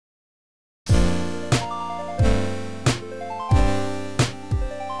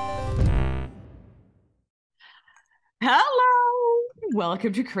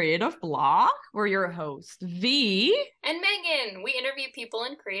Welcome to Creative Block. We're your hosts, V and Megan. We interview people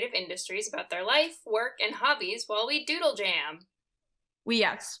in creative industries about their life, work, and hobbies while we doodle jam. We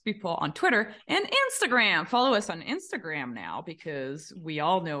ask people on Twitter and Instagram. Follow us on Instagram now because we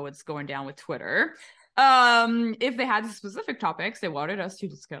all know what's going down with Twitter. If they had specific topics they wanted us to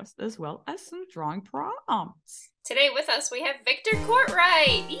discuss, as well as some drawing prompts. Today with us we have VICTOR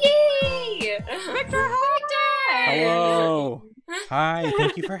COURTRIGHT. Yay! Victor, hi! Hello. Hi,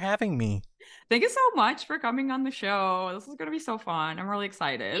 thank you for having me. Thank you so much for coming on the show. This is going to be so fun. I'm really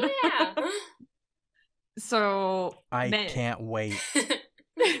excited. Yeah. So I can't wait.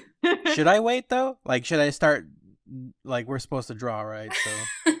 Should I wait though? Like, should I start? Like, we're supposed to draw, right? So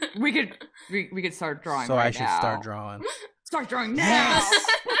we could start drawing. So right I should now. start drawing. Start drawing now. Yes!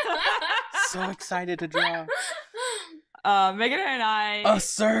 So excited to draw. Megan and I. A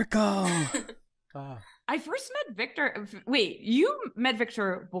circle. Oh. I first met Victor. Wait, you met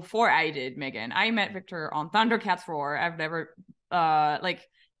Victor before I did, Megan. I met Victor on Thundercats Roar. I've never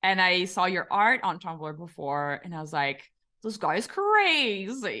and I saw your art on Tumblr before, and I was like, this guy's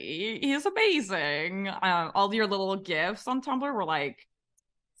crazy. He's amazing. All your little GIFs on Tumblr were like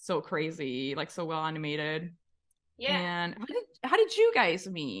so crazy, like so well animated. Yeah. And how did you guys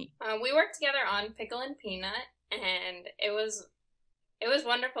meet? We worked together on Pickle and Peanut, and it was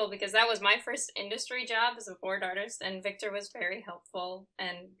wonderful because that was my first industry job as a board artist, and Victor was very helpful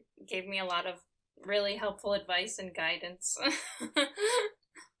and gave me a lot of really helpful advice and guidance.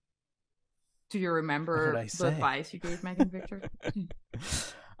 Do you remember the advice you gave Megan, Victor?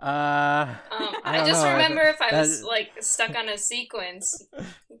 I just remember if I was like stuck on a sequence.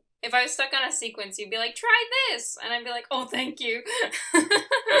 If I was stuck on a sequence, you'd be like, try this! And I'd be like, oh, thank you.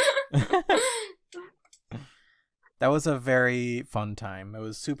 That was a very fun time. It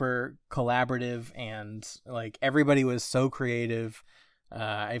was super collaborative and like everybody was so creative.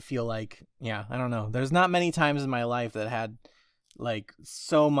 I feel like, yeah, I don't know. There's not many times in my life that had like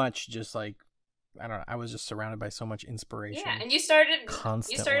so much just like, I don't know. I was just surrounded by so much inspiration. Yeah, and you started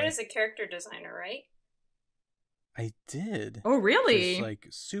constantly. You started as a character designer, right? I did. Oh, really? It's like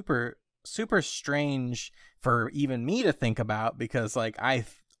super, super strange for even me to think about because like I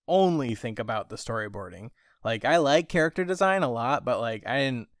only think about the storyboarding. Like I like character design a lot, but like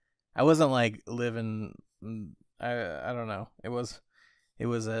I wasn't like living. I don't know. It was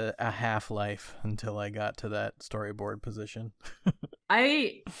a half life until I got to that storyboard position.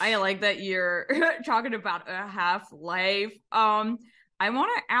 I like that you're talking about a half life. I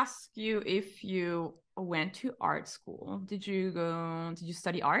want to ask you if you went to art school. Did you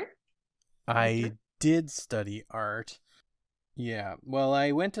study art? I did study art. Yeah. Well,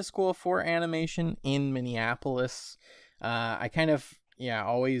 I went to school for animation in Minneapolis. I kind of,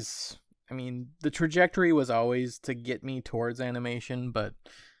 always, I mean, the trajectory was always to get me towards animation, but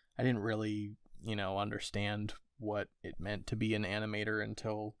I didn't really, understand what it meant to be an animator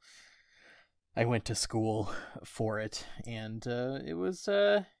until I went to school for it, and it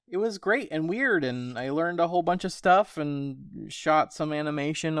was great and weird, and I learned a whole bunch of stuff and shot some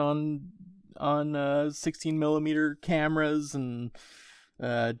animation on 16mm cameras and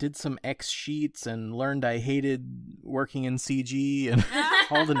did some X sheets and learned I hated working in CG and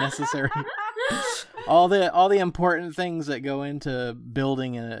all the necessary all the important things that go into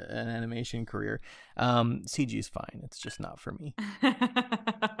building an animation career. CG is fine, it's just not for me.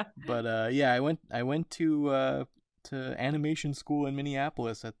 But I went to animation school in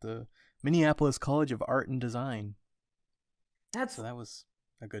Minneapolis at the Minneapolis College of Art and Design. So that was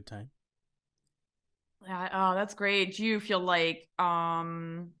a good time. Yeah, oh, that's great. Do you feel like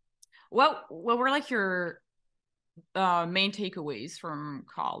what were like your main takeaways from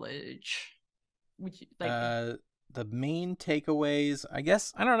college? Would you like the main takeaways, I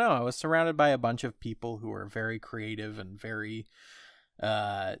guess, I don't know. I was surrounded by a bunch of people who were very creative and very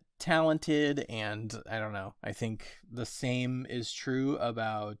talented, and I don't know. I think the same is true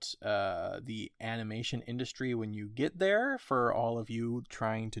about the animation industry when you get there. For all of you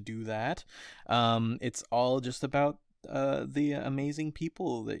trying to do that, it's all just about the amazing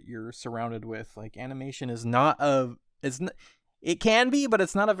people that you're surrounded with. Like animation is it can be, but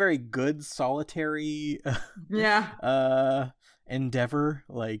it's not a very good solitary endeavor.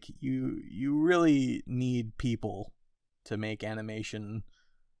 Like you really need people to make animation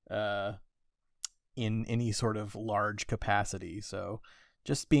in any sort of large capacity. So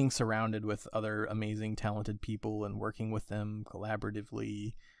just being surrounded with other amazing talented people and working with them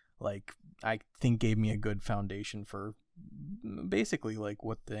collaboratively, like, I think gave me a good foundation for basically like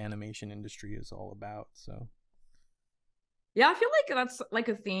what the animation industry is all about. So yeah, I feel like that's like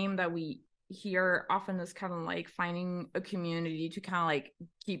a theme that we here often is kind of like finding a community to kind of like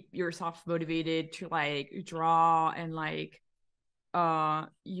keep yourself motivated to like draw and like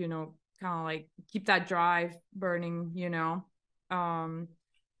you know, kind of like keep that drive burning, you know.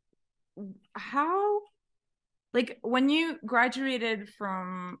 How, like, when you graduated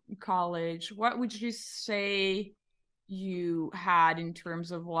from college, what would you say you had in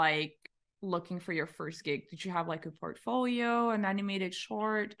terms of like looking for your first gig? Did you have like a portfolio, an animated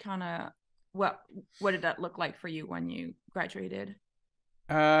short? Kind of what did that look like for you when you graduated?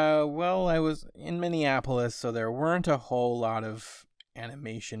 Well, I was in Minneapolis, so there weren't a whole lot of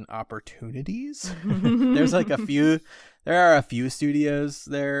animation opportunities. There's like there are a few studios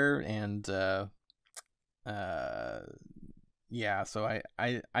there, and yeah, so I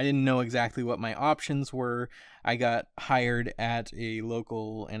didn't know exactly what my options were. I got hired at a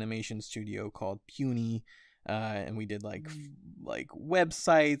local animation studio called Puny, and we did like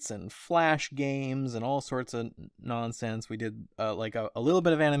websites and flash games and all sorts of nonsense. We did like a little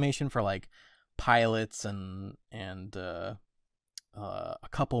bit of animation for like pilots and a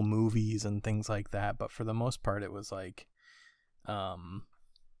couple movies and things like that, but for the most part it was like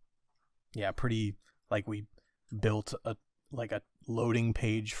yeah, pretty, like, we built a loading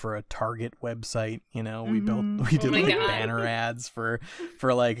page for a Target website, you know. We did like banner ads for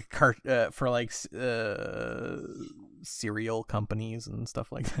like cereal companies and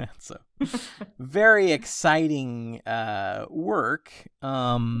stuff like that. So very exciting work.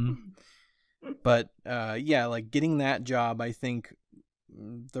 But yeah, like getting that job, I think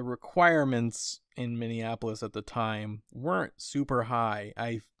the requirements in Minneapolis at the time weren't super high.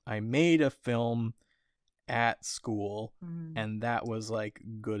 I made a film at school, and that was like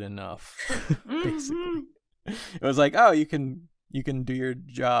good enough. Basically, it was like, oh, you can do your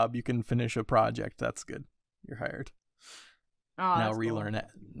job, you can finish a project, that's good, you're hired. Oh, now relearn it.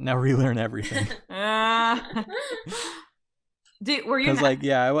 Now relearn everything. Were you? Because like,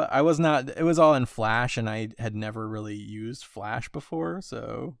 yeah, I was not. It was all in Flash, and I had never really used Flash before.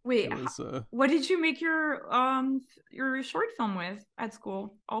 So wait, it was, what did you make your short film with at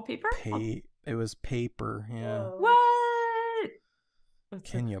school? All paper? It was paper. Yeah. What?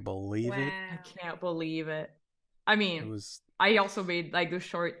 Can you believe it? I can't believe it. I mean, I also made like the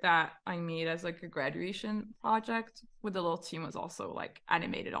short that I made as like a graduation project with the little team was also like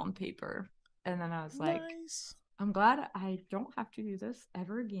animated on paper, and then I was like, nice. I'm glad I don't have to do this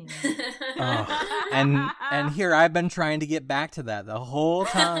ever again. And here I've been trying to get back to that the whole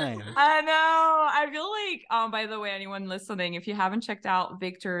time. I know. I feel like, by the way, anyone listening, if you haven't checked out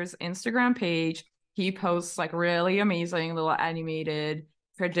Victor's Instagram page, he posts like really amazing little animated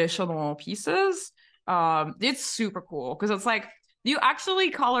traditional pieces. It's super cool because it's like you actually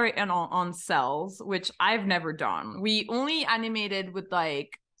color it on cells, which I've never done. We only animated with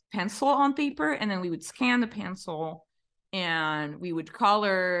like pencil on paper, and then we would scan the pencil and we would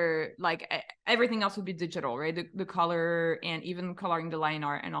color, like everything else would be digital, right? The color and even coloring the line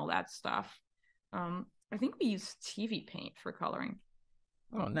art and all that stuff. I think we used TV paint for coloring.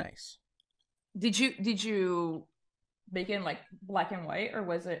 Oh, nice. Did you make it in like black and white, or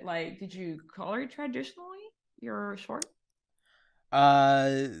was it like, did you color traditionally your short?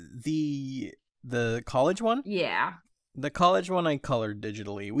 The college one? Yeah. The college one I colored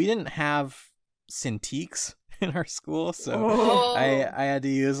digitally. We didn't have Cintiqs in our school, so I had to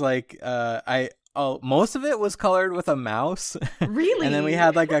use like most of it was colored with a mouse. Really? And then we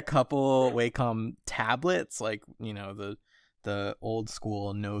had like a couple Wacom tablets, like, you know, the old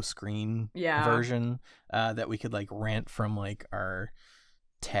school no screen version that we could like rent from like our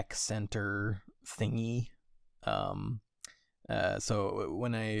tech center thingy. So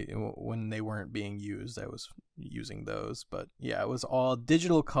when they weren't being used, I was using those. But yeah, it was all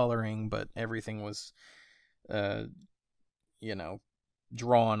digital coloring, but everything was, you know,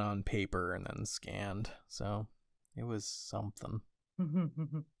 drawn on paper and then scanned. So it was something.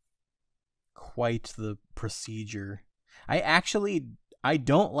 Quite the procedure. I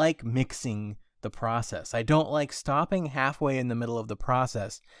don't like mixing the process. I don't like stopping halfway in the middle of the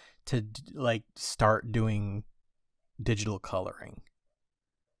process to like start doing digital coloring.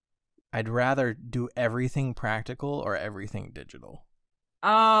 I'd rather do everything practical or everything digital.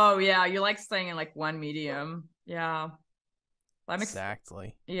 Oh yeah, you like staying in like one medium. Yeah.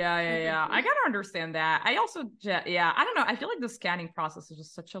 Exactly. Yeah. I gotta understand that. I also, I don't know. I feel like the scanning process is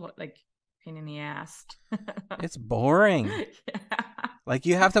just such a like pain in the ass. It's boring. Yeah. Like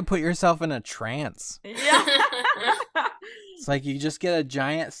you have to put yourself in a trance. Yeah. It's like you just get a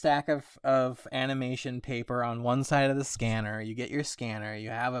giant stack of animation paper on one side of the scanner. You get your scanner. You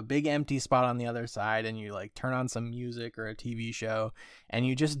have a big empty spot on the other side, and you like turn on some music or a TV show, and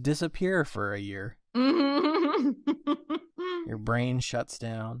you just disappear for a year. Your brain shuts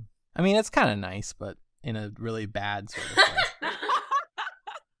down. I mean, it's kind of nice, but in a really bad sort of way.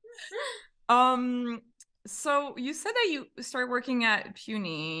 So you said that you started working at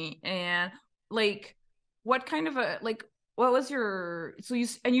Puny, and like, what kind of what was your, so you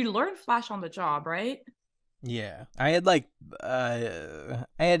learned Flash on the job, right? Yeah. I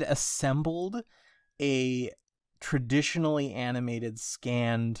had assembled a traditionally animated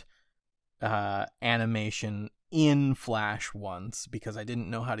scanned animation in Flash once because I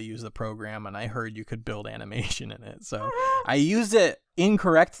didn't know how to use the program, and I heard you could build animation in it. So I used it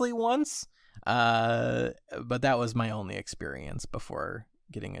incorrectly once, but that was my only experience before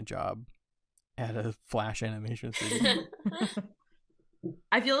getting a job at a Flash animation studio.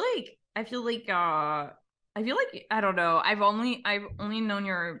 I feel like I don't know. I've only known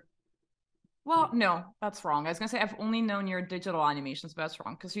your, well, no, that's wrong. I was gonna say I've only known your digital animations, but that's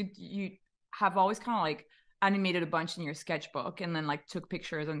wrong because you have always kind of like animated a bunch in your sketchbook and then like took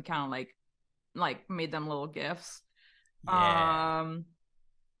pictures and kind of like made them little GIFs. Yeah.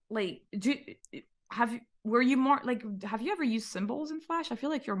 Like have you ever used symbols in Flash? I feel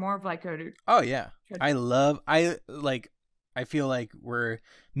like you're more of like a, oh yeah, I feel like we're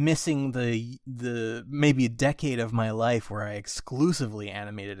missing the maybe a decade of my life where I exclusively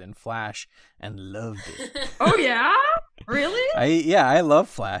animated in Flash and loved it. Oh yeah? Really? I love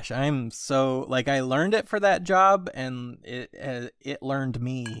Flash. I'm so like I learned it for that job, and it learned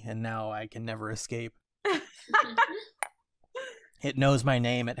me, and now I can never escape. It knows my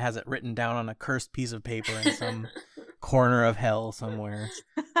name. It has it written down on a cursed piece of paper in some corner of hell somewhere.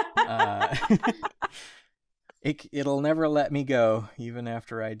 It'll never let me go, even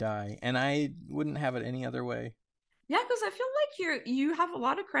after I die, and I wouldn't have it any other way. Yeah, because I feel like you have a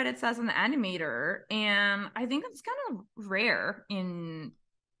lot of credits as an animator, and I think it's kind of rare in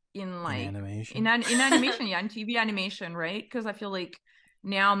like animation, in animation, yeah, in TV animation, right? Because I feel like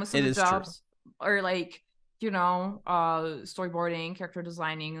now most of the jobs are like, storyboarding, character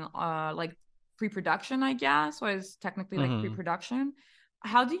designing, like pre-production, I guess. So it's technically like pre-production.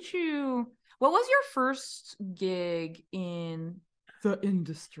 What was your first gig in the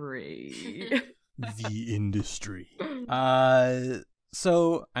industry? The industry.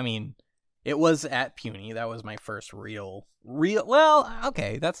 So, I mean, it was at Puny. That was my first real, well,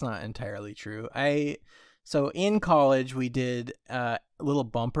 okay, that's not entirely true. So in college, we did little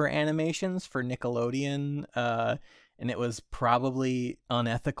bumper animations for Nickelodeon, and it was probably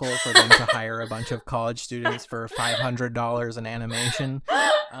unethical for them to hire a bunch of college students for $500 an animation.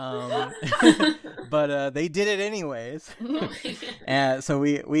 But they did it anyways. So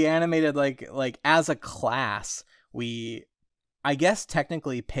we animated like as a class. We, I guess,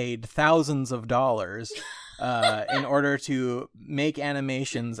 technically paid thousands of dollars in order to make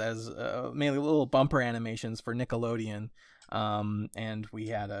animations as mainly little bumper animations for Nickelodeon. And we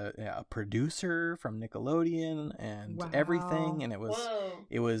had a producer from Nickelodeon and everything, and it was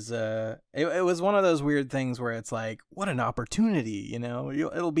one of those weird things where it's like, what an opportunity,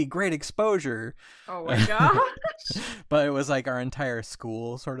 it'll be great exposure. Oh my gosh. But it was like our entire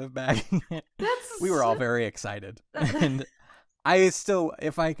school sort of bagging it. We were all very excited. And I still,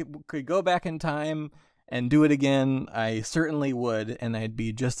 if I could go back in time and do it again, I certainly would, and I'd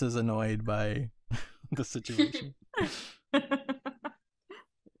be just as annoyed by the situation.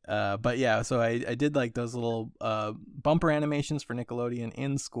 But yeah, so I did like those little bumper animations for Nickelodeon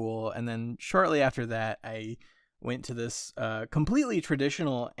in school, and then shortly after that I went to this completely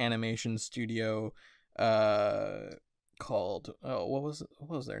traditional animation studio called what was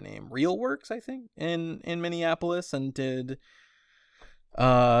their name? RealWorks, I think, in Minneapolis, and did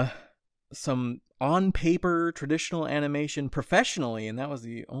some on paper traditional animation professionally, and that was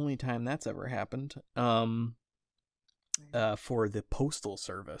the only time that's ever happened. For the Postal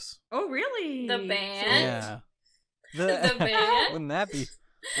Service. Oh, really? The band? Yeah. The band? Wouldn't that be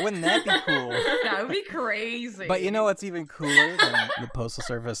cool? That would be crazy. But you know what's even cooler than the Postal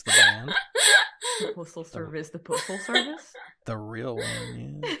Service, the band? The Postal Service, the Postal Service? The real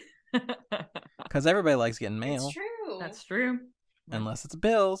one, yeah. Because everybody likes getting mail. It's true. That's true. Unless it's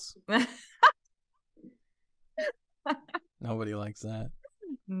bills. Nobody likes that.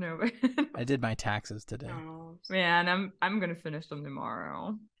 No. I did my taxes today. Oh, man, I'm gonna finish them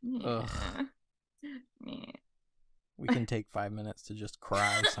tomorrow. Yeah. Ugh. Yeah. We can take 5 minutes to just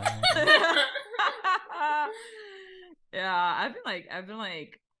cry silently. Yeah, I've been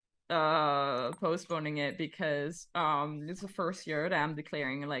like postponing it because it's the first year that I'm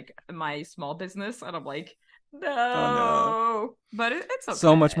declaring like my small business, and I'm like, no. Oh, no. But it's okay.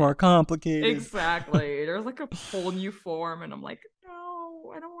 So much more complicated. Exactly. There's like a whole new form, and I'm like,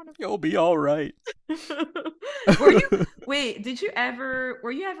 no, I don't want to. You'll be all right. Wait,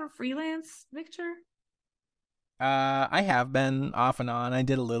 were you ever freelance, Victor? I have been off and on. I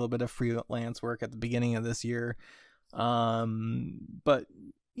did a little bit of freelance work at the beginning of this year. But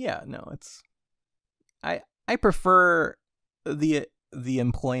yeah, no, it's I prefer the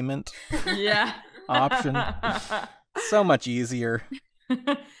employment option. So much easier.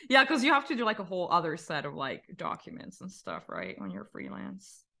 Yeah, because you have to do like a whole other set of like documents and stuff, right, when you're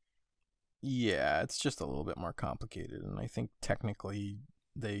freelance. Yeah, it's just a little bit more complicated, and I think technically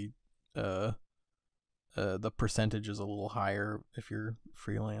they the percentage is a little higher if you're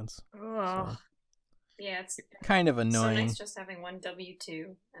freelance. So. Yeah, it's kind of annoying. So nice just having one W-2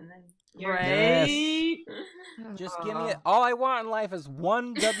 and then you're right. Yes. Just give me it. All I want in life is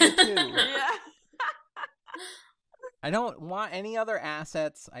one W-2. Yeah. I don't want any other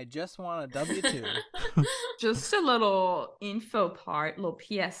assets. I just want a W-2. Just a little info part, little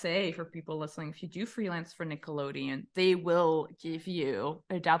PSA for people listening. If you do freelance for Nickelodeon, they will give you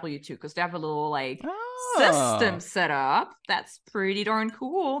a W-2 because they have a little like system set up that's pretty darn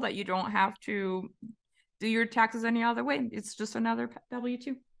cool that you don't have to do your taxes any other way. It's just another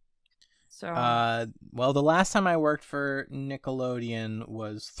W-2. So well, the last time I worked for Nickelodeon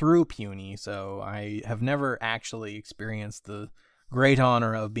was through Puny, so I have never actually experienced the great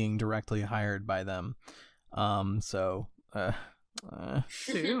honor of being directly hired by them. Soon. Soon.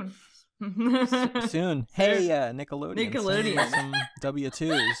 Hey, Nickelodeon. Some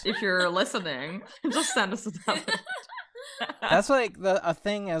W-2s. If you're listening, just send us a W. That's like a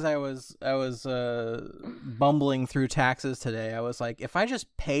thing. As I was bumbling through taxes today, I was like, if I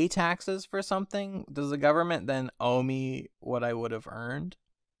just pay taxes for something, does the government then owe me what I would have earned?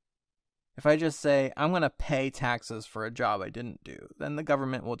 If I just say I'm gonna pay taxes for a job I didn't do, then the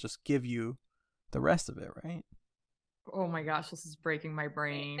government will just give you the rest of it, right? Oh my gosh, this is breaking my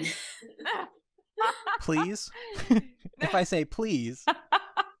brain. Please? If I say please.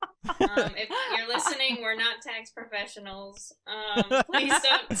 If you're listening, we're not tax professionals. Please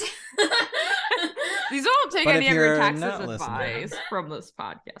don't. Please don't take any of your taxes advice from this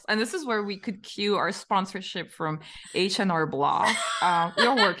podcast. And this is where we could cue our sponsorship from H&R Block.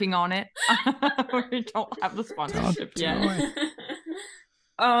 We're working on it. We don't have the sponsorship yet.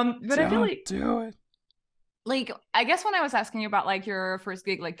 But I feel like do it. Like, I guess when I was asking you about like your first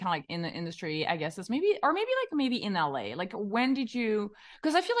gig, like kind of like in the industry, I guess it's maybe in LA. Like, when did you?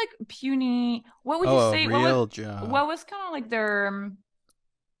 Because I feel like Puny. What would you say? What was kind of like their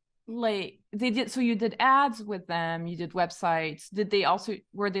like they did? So you did ads with them. You did websites. Did they also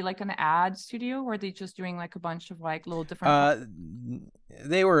were they like an ad studio? Or were they just doing like a bunch of like little different?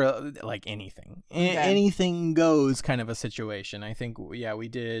 They were like anything. Anything goes kind of a situation. I think we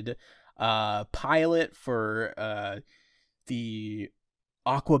did. Pilot for the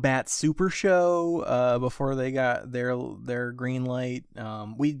Aquabat Super Show before they got their green light.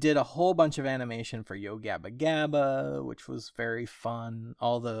 We did a whole bunch of animation for Gabba Gabba, which was very fun.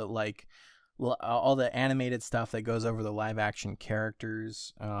 All the animated stuff that goes over the live action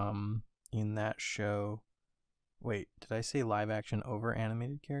characters in that show. Wait, did I say live action over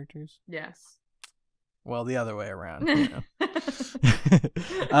animated characters? Yes. Well, the other way around, you know.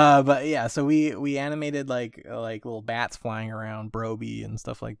 But yeah, so we animated like little bats flying around Broby and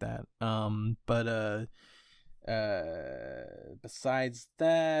stuff like that. But besides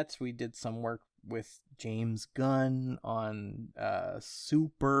that, we did some work with James Gunn on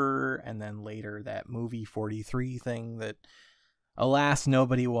Super, and then later that movie 43 thing that alas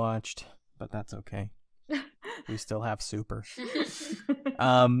nobody watched, but that's okay. We still have Super.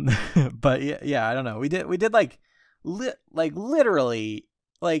 But yeah, I don't know. We did like literally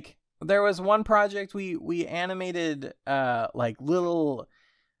like there was one project we animated like little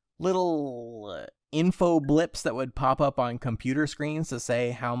info blips that would pop up on computer screens to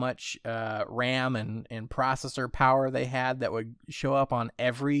say how much RAM and processor power they had, that would show up on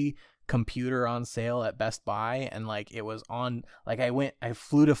every computer on sale at Best Buy. And like it was on, like I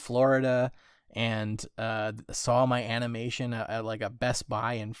flew to Florida and saw my animation at like a Best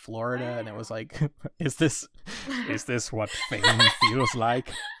Buy in Florida, and it was like, is this what fame feels like?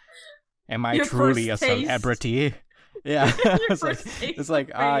 Am I truly a celebrity? Yeah. it's like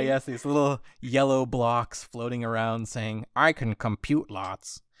yes, these little yellow blocks floating around saying I can compute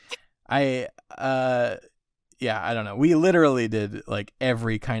lots. I don't know. We literally did like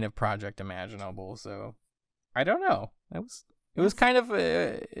every kind of project imaginable, so I don't know. it was kind of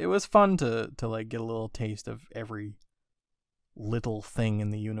it was fun to like get a little taste of every little thing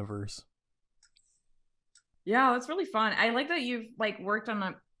in the universe. Yeah, that's really fun. I like that you've like worked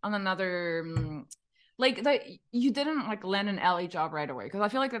on another like that you didn't like land an LA job right away, because I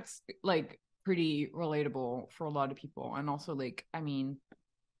feel like that's like pretty relatable for a lot of people. And also like, I mean,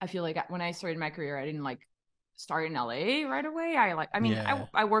 I feel like when I started my career, I didn't like start in LA right away.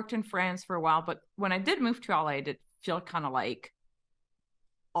 I worked in France for a while, but when I did move to LA, I did feel kind of like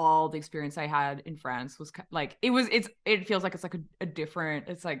all the experience I had in France was like it feels like it's like a different,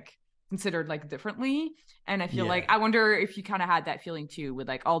 it's like considered like differently. And I feel like I wonder if you kind of had that feeling too, with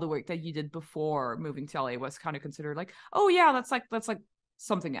like all the work that you did before moving to LA was kind of considered like, oh yeah, that's like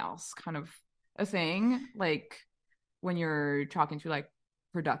something else, kind of a thing, like when you're talking to like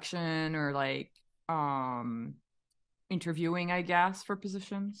production or like interviewing, I guess, for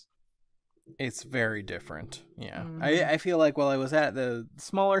positions. It's very different. Yeah. I feel like while I was at the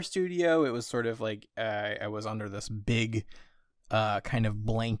smaller studio, it was sort of like I was under this big kind of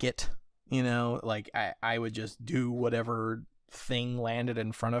blanket, you know, like I would just do whatever thing landed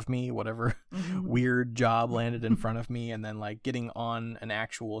in front of me, whatever weird job landed in front of me, and then like getting on an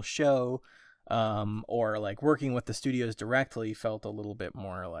actual show or like working with the studios directly felt a little bit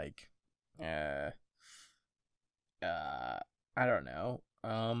more like I don't know,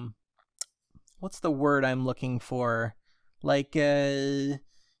 what's the word I'm looking for, like curated,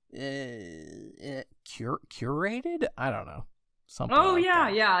 I don't know, something like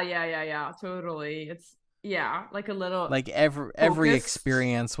that. Yeah, totally. It's like a little like every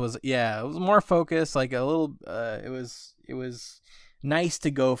experience was it was more focused, like a little it was nice to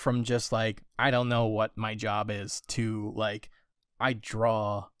go from just like I don't know what my job is to like I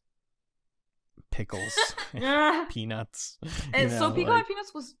draw pickles peanuts, and so Pickle and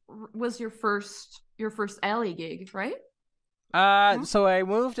Peanuts was your first LA gig, right? So I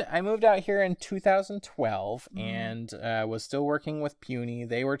moved out here in 2012 and was still working with Puny.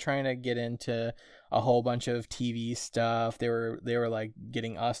 They were trying to get into a whole bunch of TV stuff. They were like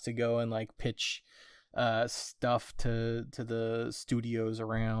getting us to go and like pitch stuff to the studios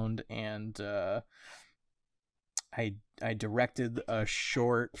around, and I directed a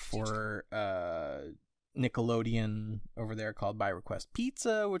short for Nickelodeon over there called By Request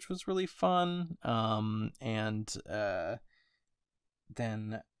Pizza, which was really fun. And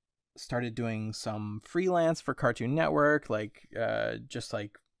then started doing some freelance for Cartoon Network, like just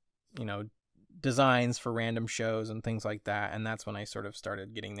like, you know, designs for random shows and things like that. And that's when I sort of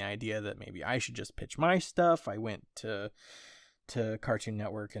started getting the idea that maybe I should just pitch my stuff. I went to Cartoon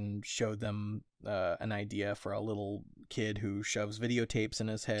Network and showed them an idea for a little kid who shoves videotapes in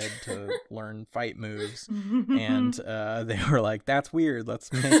his head to learn fight moves, and they were like, that's weird,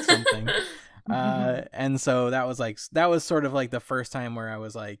 let's make something. And so that was sort of like the first time where I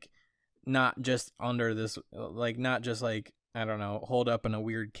was like not just under this, like not just like, I don't know, hold up in a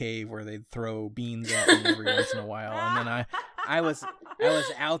weird cave where they'd throw beans at me every once in a while, and then I was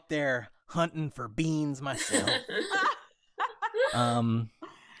out there hunting for beans myself.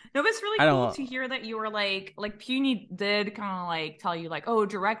 No, but it's really cool to hear that you were like Puny did kind of like tell you like, oh,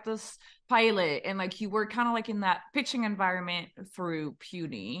 direct this pilot, and like you were kind of like in that pitching environment through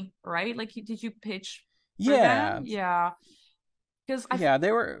Puny, right? Like did you pitch for them? Yeah, because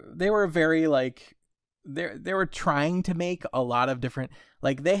they were very like they were trying to make a lot of different,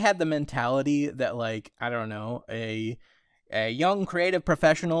 like they had the mentality that like, I don't know, a young creative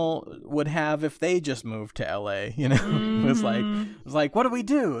professional would have if they just moved to LA, you know. It was like, what do we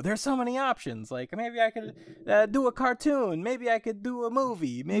do? There's so many options. Like maybe I could do a cartoon, maybe I could do a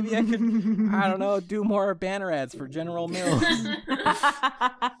movie, maybe I could I don't know, do more banner ads for General Mills.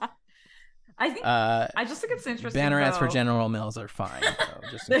 I just think it's interesting. Banner ads for General Mills are fine, though,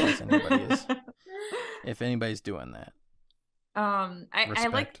 just in case if anybody's doing that. I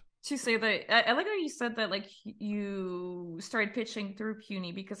like to say that I like how you said that like you started pitching through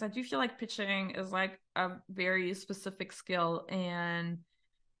Puny, because I do feel like pitching is like a very specific skill, and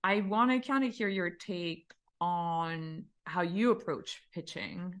I want to kind of hear your take on how you approach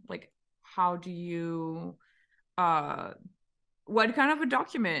pitching. Like how do you what kind of a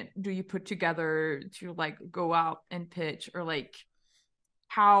document do you put together to like go out and pitch, or like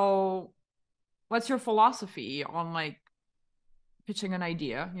what's your philosophy on like pitching an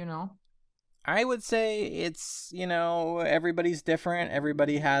idea, you know? I would say it's, you know, everybody's different.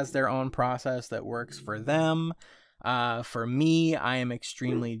 Everybody has their own process that works for them. For me, I am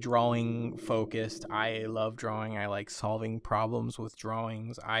extremely drawing focused. I love drawing. I like solving problems with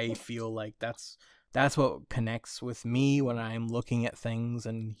drawings. I feel like that's what connects with me when I'm looking at things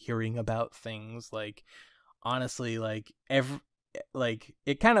and hearing about things. Like honestly, like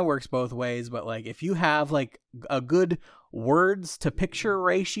it kind of works both ways, but like if you have like a good words to picture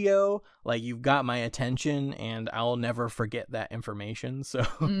ratio, like you've got my attention and I'll never forget that information. So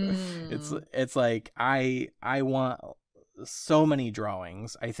it's like I want so many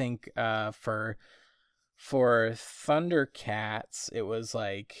drawings. I think for Thundercats it was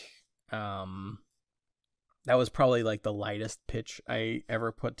like that was probably like the lightest pitch I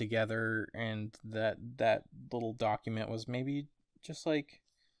ever put together, and that little document was maybe just like,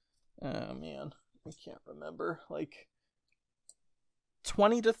 oh man, I can't remember, like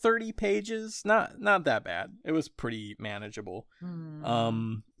 20 to 30 pages. Not that bad. It was pretty manageable.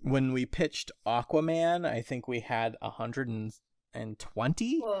 When we pitched Aquaman, I think we had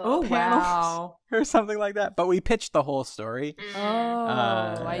 120 oh panels wow or something like that, but we pitched the whole story.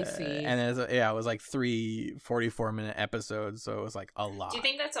 I see. And it was like 3 44-minute episodes, so it was like a lot. Do you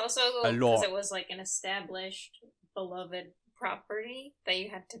think that's also because it was like an established beloved property that you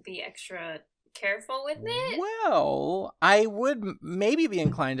had to be extra careful with it? Well, I would maybe be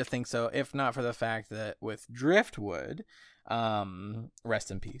inclined to think so, if not for the fact that with Driftwood,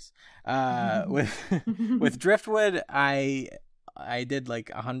 rest in peace, with Driftwood, I did like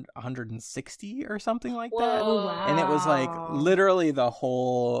 160 or something like that. Whoa. Wow. And it was like literally the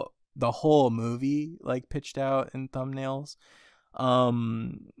whole movie like pitched out in thumbnails.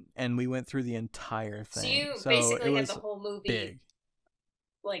 And we went through the entire thing. So you basically had the whole movie big,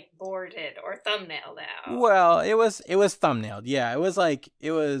 like boarded or thumbnailed out. Well, it was thumbnailed. Yeah, it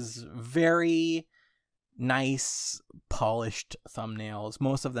was very nice polished thumbnails.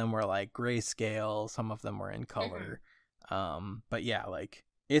 Most of them were like grayscale, some of them were in color. But yeah, like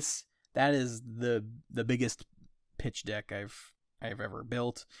that is the biggest pitch deck I've ever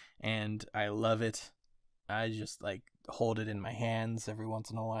built, and I love it. I just like hold it in my hands every once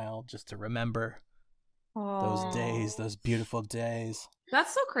in a while just to remember those days, those beautiful days.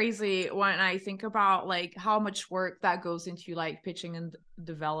 That's so crazy when I think about like how much work that goes into like pitching and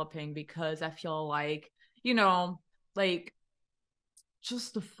developing, because I feel like, you know, like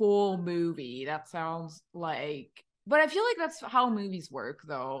just the full movie, that sounds like, but I feel like that's how movies work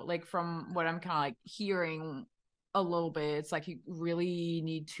though. Like from what I'm kind of like hearing a little bit, it's like you really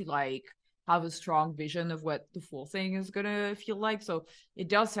need to like have a strong vision of what the full thing is gonna feel like. So it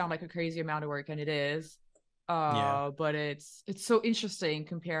does sound like a crazy amount of work, and it is. But it's so interesting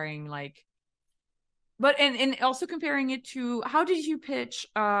comparing like, but and also comparing it to, how did you pitch?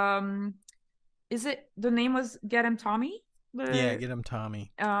 Is it, the name was Get Him Tommy? Yeah, Get Him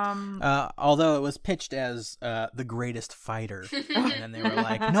Tommy. Although it was pitched as the greatest fighter, and then they were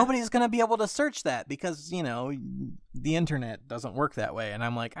like, nobody's gonna be able to search that because, you know, the internet doesn't work that way. And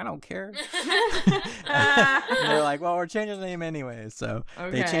I'm like, I don't care. They're like, well, we're changing the name anyway, so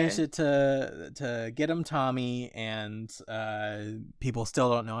they changed it to Get Him Tommy, and people still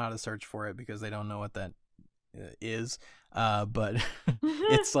don't know how to search for it because they don't know what that is. But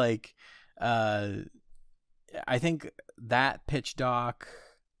it's like, I think that pitch doc,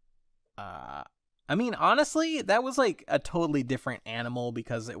 I mean, honestly, that was like a totally different animal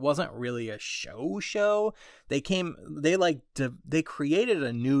because it wasn't really a show. They created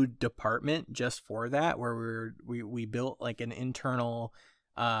a new department just for that, where we built like an internal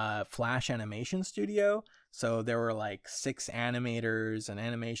Flash animation studio. So there were like 6 animators, an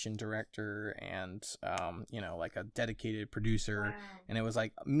animation director, and you know, like a dedicated producer. Wow. And it was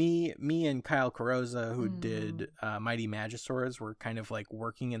like me and Kyle Carosa, who did Mighty Magiswords, were kind of like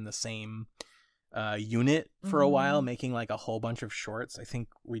working in the same unit for a while, making like a whole bunch of shorts. I think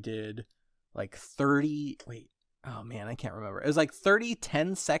we did like 30, oh man, I can't remember. It was like 30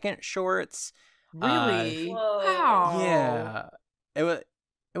 10-second shorts. Really? Wow. Yeah. It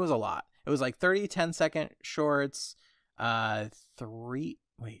was a lot. It was like 30 10-second shorts, 6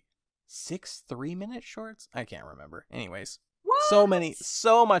 3-minute shorts. I can't remember. Anyways, What?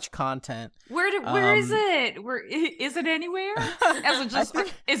 so much content. Where is it? Is it anywhere?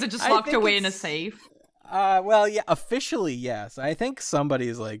 Is it just locked away in a safe? Well, yeah, officially yes. I think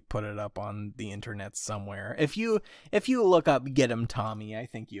somebody's like put it up on the internet somewhere. If you look up Get Him Tommy, I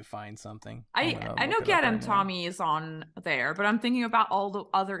think you find something. I know Get Him Tommy is on there, but I'm thinking about all the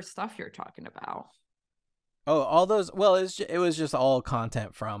other stuff you're talking about. Oh, all those. Well, it was just all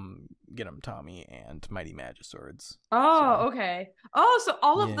content from Get Him Tommy and Mighty Magiswords. Oh, so. Okay. Oh, so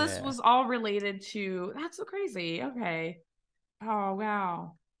all of this Yeah. was all related to. That's so crazy. Okay. Oh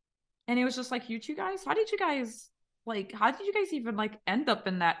wow. And it was just like you two guys. How did you guys even like end up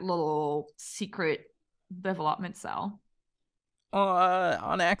in that little secret development cell?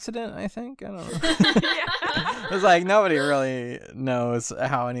 On accident, I think. I don't know. Yeah. It's like nobody really knows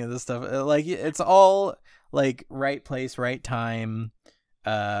how any of this stuff. Like it's all like right place, right time,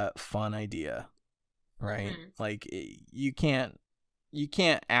 fun idea, right? Like you can't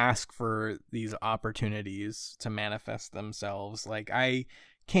ask for these opportunities to manifest themselves. Like I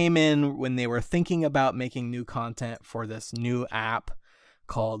came in when they were thinking about making new content for this new app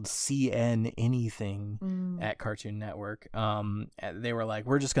called CN Anything at Cartoon Network. They were like,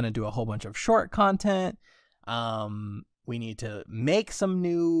 we're just going to do a whole bunch of short content. We need to make some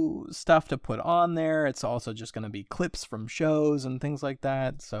new stuff to put on there. It's also just going to be clips from shows and things like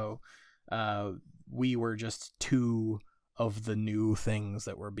that. So we were just two of the new things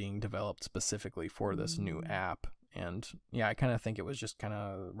that were being developed specifically for this new app. And yeah, I kind of think it was just kind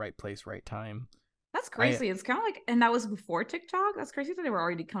of right place, right time. That's crazy. It's kind of like, and that was before TikTok. That's crazy that they were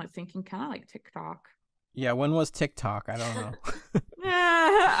already kind of thinking kind of like TikTok. Yeah, when was TikTok? I don't know.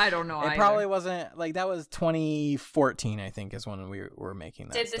 I don't know. It probably wasn't, like, that was 2014, I think, is when we were making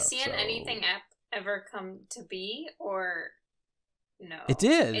that. Did stuff, the CN Anything app ever come to be, or no? It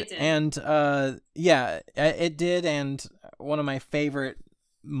did. And yeah, it did. And one of my favorite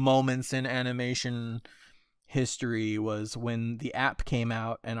moments in animation history was when the app came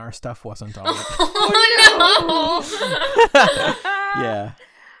out and our stuff wasn't on it. Oh no! Yeah.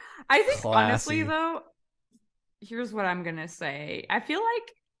 I think Classy. Honestly though, here's what I'm gonna say. I feel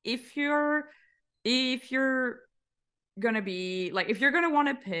like if you're gonna be like, if you're gonna want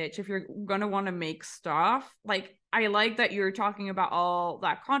to pitch, if you're gonna want to make stuff, like I like that you're talking about all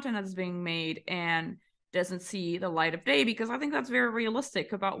that content that's being made and doesn't see the light of day, because I think that's very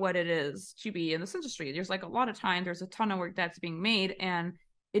realistic about what it is to be in this industry. There's like a lot of time, there's a ton of work that's being made and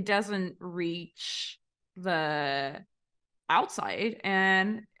it doesn't reach the outside.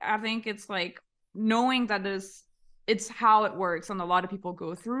 And I think it's like knowing that it's how it works and a lot of people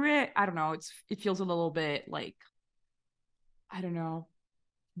go through it. I don't know, it feels a little bit like, I don't know,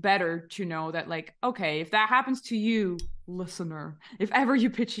 better to know that, like, okay, if that happens to you, listener, if ever you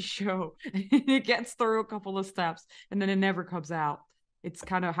pitch a show and it gets through a couple of steps and then it never comes out, it's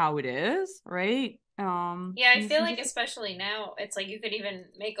kind of how it is, right? Yeah, I feel like especially now, it's like you could even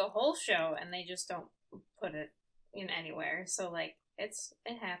make a whole show and they just don't put it in anywhere. So like it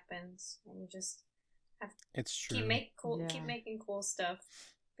happens, and you just have to keep making cool stuff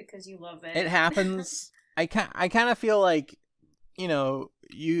because you love it. It happens. I kind of feel like, you know,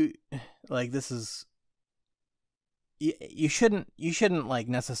 you like, this is, you shouldn't like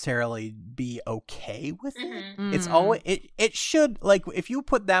necessarily be okay with it. It's always, it should, like, if you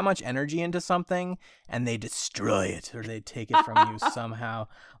put that much energy into something and they destroy it or they take it from you somehow,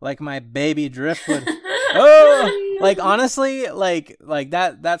 like my baby Driftwood. Oh, like honestly, like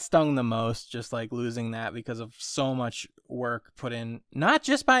that stung the most, just like losing that because of so much work put in, not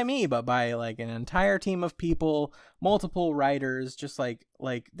just by me, but by like an entire team of people, multiple writers, just like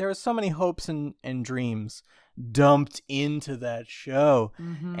there was so many hopes and dreams dumped into that show,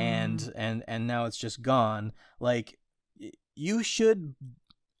 and now it's just gone. Like, you should,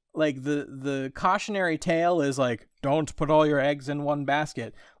 like, the cautionary tale is like, don't put all your eggs in one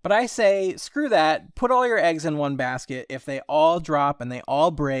basket. But I say, screw that. Put all your eggs in one basket. If they all drop and they all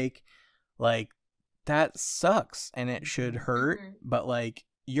break, like, that sucks and it should hurt. But like,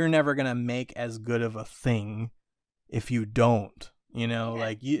 you're never gonna make as good of a thing if you don't, you know,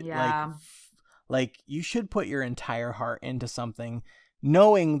 like you should put your entire heart into something,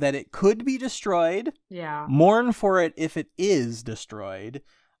 knowing that it could be destroyed. Yeah. Mourn for it if it is destroyed.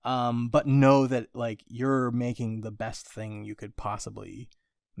 But know that, like, you're making the best thing you could possibly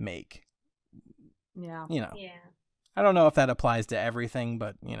make. Yeah. You know. Yeah. I don't know if that applies to everything,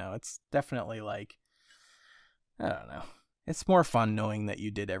 but, you know, it's definitely like, I don't know. It's more fun knowing that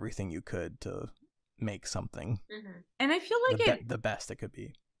you did everything you could to make something. And I feel like the best it could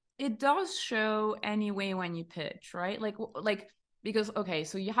be. It does show anyway when you pitch, right? Like because, okay,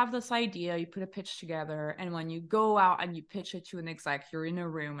 so you have this idea, you put a pitch together, and when you go out and you pitch it to an exec, you're in a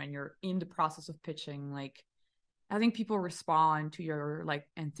room and you're in the process of pitching, like, I think people respond to your, like,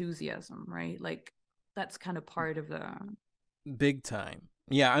 enthusiasm, right? Like, that's kind of part of the... Big time.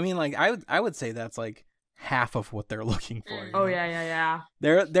 Yeah, I mean, like, I would say that's, like, half of what they're looking for. You know? Yeah.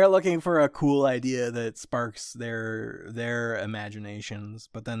 They're looking for a cool idea that sparks their imaginations,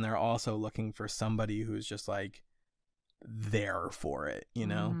 but then they're also looking for somebody who's just, like, there for it, you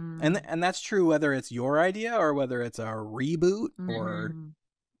know. And that's true whether it's your idea or whether it's a reboot or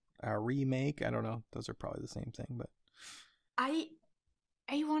a remake. I don't know, those are probably the same thing. But I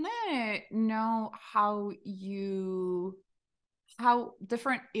want to know how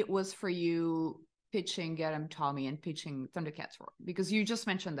different it was for you pitching Get 'Em Tommy and pitching Thundercats Roar, because you just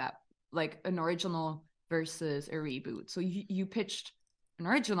mentioned that, like, an original versus a reboot. So you pitched an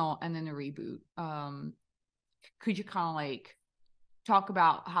original and then a reboot. could you kind of like talk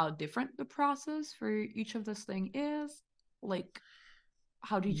about how different the process for each of this thing is? Like,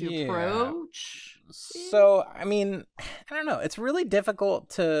 how did you approach it? So, I mean, I don't know. It's really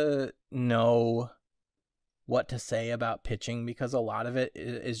difficult to know what to say about pitching because a lot of it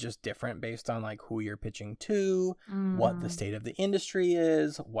is just different based on like who you're pitching to, what the state of the industry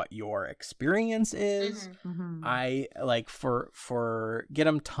is, what your experience is. I like for Get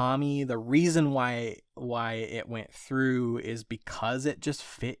 'em Tommy, the reason why it went through is because it just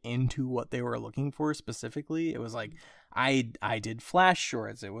fit into what they were looking for specifically. It was like I did Flash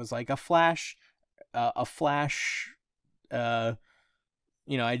shorts. It was like a Flash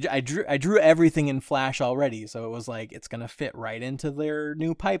you know, I drew everything in Flash already, so it was like it's gonna fit right into their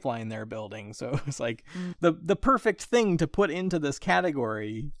new pipeline they're building. So it was like the perfect thing to put into this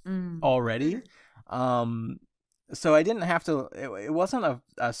category already. So I didn't have to. It wasn't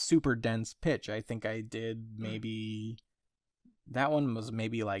a super dense pitch. I think I did maybe that one was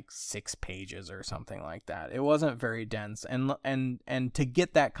maybe like 6 pages or something like that. It wasn't very dense, and to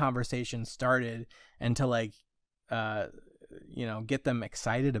get that conversation started and to like you know, get them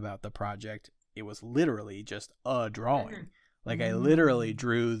excited about the project, it was literally just a drawing. Like I literally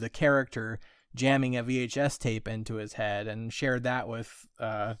drew the character jamming a VHS tape into his head and shared that with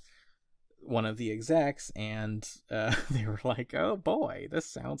one of the execs, and they were like, oh boy, this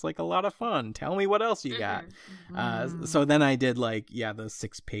sounds like a lot of fun, tell me what else you got. So then I did like the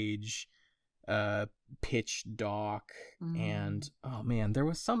 6-page pitch doc, and oh man, there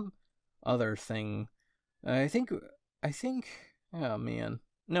was some other thing. I think oh man,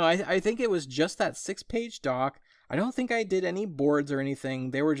 no, I think it was just that 6-page doc. I don't think I did any boards or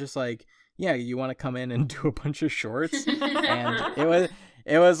anything. They were just like, yeah, you want to come in and do a bunch of shorts? And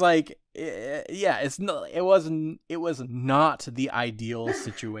it was like, it was not the ideal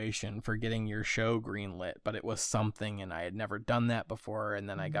situation for getting your show greenlit, but it was something, and I had never done that before. And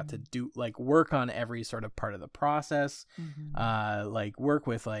then I got to do like work on every sort of part of the process, like work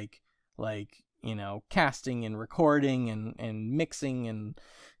with like you know, casting and recording and mixing and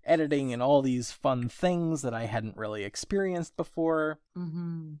editing and all these fun things that I hadn't really experienced before.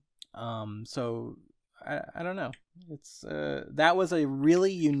 So I don't know. It's that was a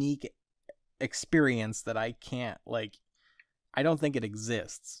really unique experience that I can't I don't think it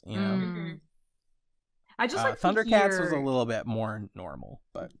exists, you know. I just like Thundercats was a little bit more normal,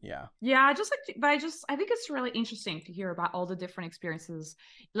 but yeah. Yeah, I think it's really interesting to hear about all the different experiences,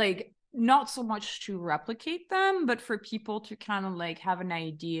 like not so much to replicate them, but for people to kind of like have an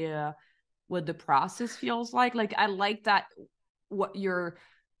idea what the process feels like. Like I like that what your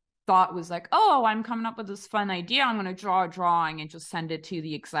thought was like, oh, I'm coming up with this fun idea, I'm going to draw a drawing and just send it to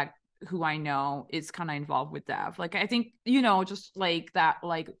the exec who I know is kind of involved with dev. Like I think, you know, just like that,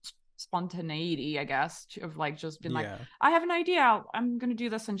 like spontaneity, I guess, of like just being like, I have an idea, I'm gonna do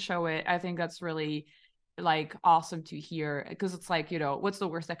this and show it. I think that's really like awesome to hear, because it's like, you know, what's the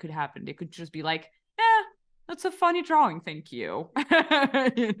worst that could happen? It could just be like, that's a funny drawing, thank you.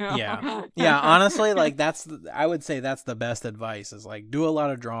 You know? Yeah, honestly, like I would say that's the best advice, is like do a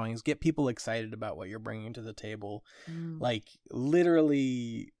lot of drawings, get people excited about what you're bringing to the table. Like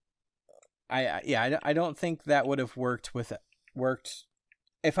literally I don't think that would have worked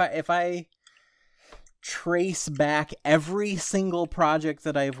if I trace back every single project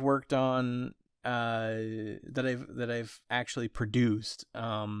that I've worked on, that I've actually produced,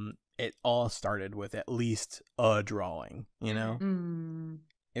 it all started with at least a drawing, you know.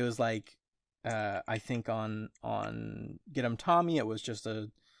 It was like I think on Get 'em Tommy, it was just a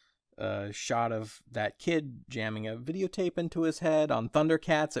shot of that kid jamming a videotape into his head. On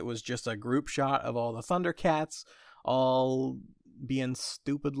Thundercats, it was just a group shot of all the Thundercats all being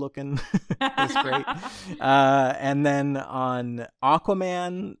stupid looking. It's great. And then on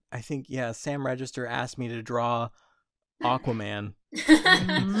Aquaman, I think Sam Register asked me to draw Aquaman.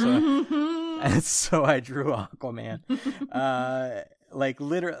 So I drew Aquaman. Like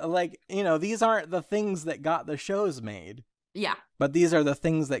literally, like, you know, these aren't the things that got the shows made. Yeah. But these are the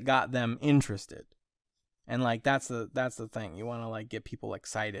things that got them interested. And like that's the thing. You want to like get people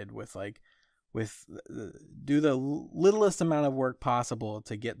excited with do the littlest amount of work possible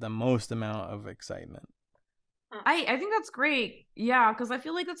to get the most amount of excitement. I think that's great. Yeah, because I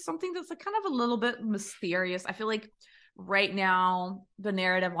feel like that's something that's like kind of a little bit mysterious. I feel like right now the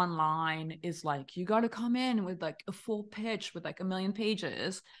narrative online is like, you got to come in with like a full pitch with like 1 million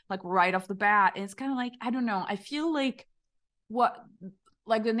pages, like right off the bat. And it's kind of like, I don't know. I feel like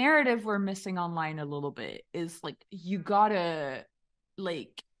the narrative we're missing online a little bit is like, you gotta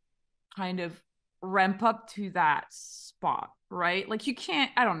like kind of ramp up to that spot, right? Like you can't,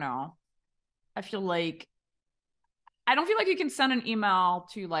 I don't know. I feel like I don't feel like you can send an email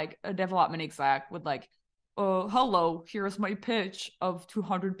to like a development exec with like, oh, hello, here's my pitch of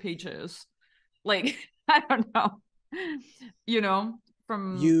 200 pages. Like, I don't know, you know,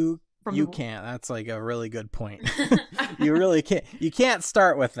 You can't. That's like a really good point. You really can't. You can't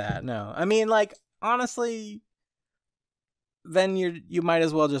start with that. No, I mean, like, honestly, then you might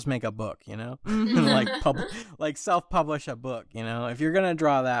as well just make a book, you know, like self-publish a book, you know, if you're gonna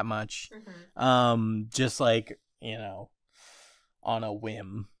draw that much, just like, you know, on a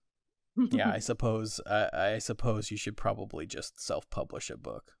whim. Yeah, I suppose you should probably just self-publish a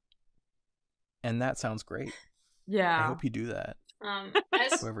book, and that sounds great. Yeah, I hope you do that.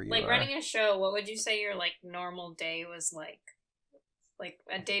 As like running a show, what would you say your like normal day was like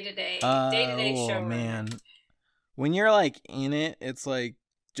a day-to-day show? Oh man, when you're like in it, it's like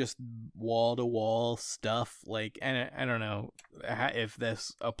just wall-to-wall stuff. Like, and I don't know if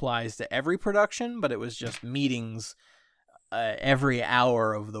this applies to every production, but it was just meetings every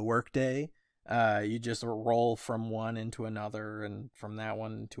hour of the workday. You just roll from one into another and from that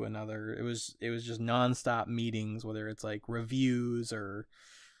one to another. It was just nonstop meetings, whether it's like reviews or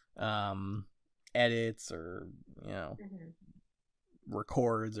edits or, you know,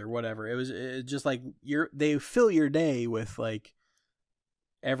 records or whatever. It was just like they fill your day with like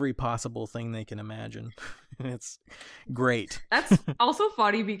every possible thing they can imagine. It's great. That's also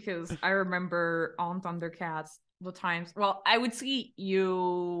funny because I remember on Thundercats the times, well, I would see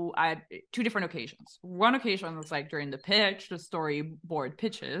you at two different occasions. One occasion was like during the pitch, the storyboard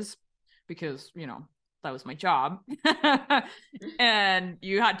pitches, because, you know, that was my job. And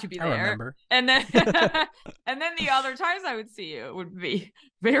you had to be there. I remember. And then and then the other times I would see you would be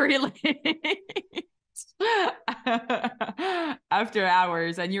very late. After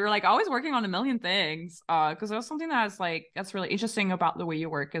hours, and you were like always working on a million things, because that was something that's really interesting about the way you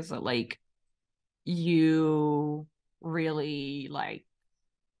work, is that like you really like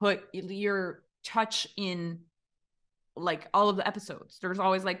put your touch in like all of the episodes. There's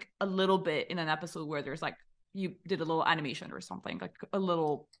always like a little bit in an episode where there's like you did a little animation or something, like a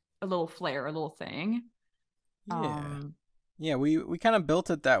little flair, a little thing. Yeah, we kind of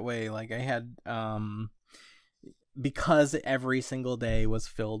built it that way. Like I had because every single day was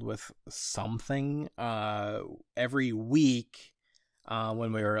filled with something, every week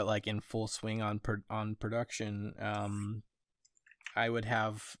when we were like in full swing on production, I would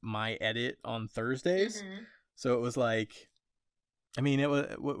have my edit on Thursdays. So it was like, I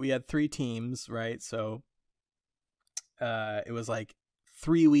mean, we had 3 teams, right? So it was like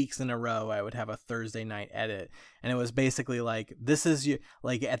 3 weeks in a row I would have a Thursday night edit, and it was basically like, this is you,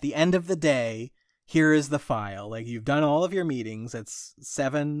 like at the end of the day, here is the file. Like, you've done all of your meetings. It's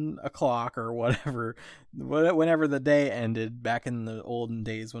 7 o'clock or whatever, whenever the day ended back in the olden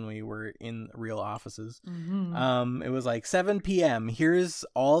days when we were in real offices. It was like 7 p.m. Here's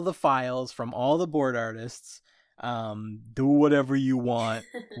all the files from all the board artists. Do whatever you want.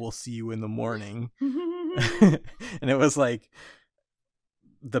 We'll see you in the morning. And it was like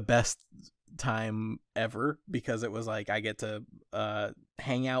the best time ever, because it was like I get to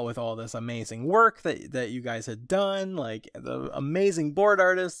hang out with all this amazing work that you guys had done, like the amazing board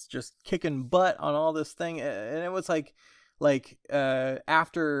artists just kicking butt on all this thing. And it was like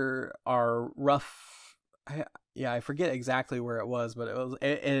after our rough, I forget exactly where it was, but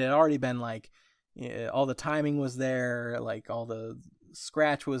it had already been like, all the timing was there, like all the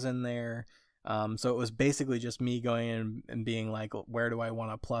scratch was in there. So it was basically just me going in and being like, where do I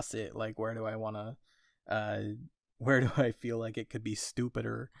want to plus it? Like, where do I feel like it could be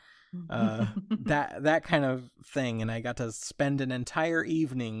stupider? That kind of thing. And I got to spend an entire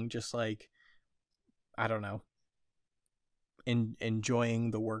evening just like, I don't know,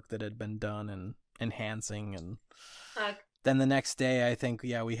 enjoying the work that had been done and enhancing. And then the next day, I think,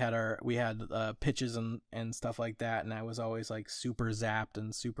 we had pitches and stuff like that, and I was always like super zapped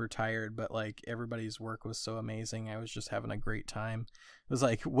and super tired, but like everybody's work was so amazing. I was just having a great time. It was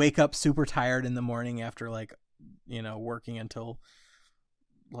like wake up super tired in the morning after like, you know, working until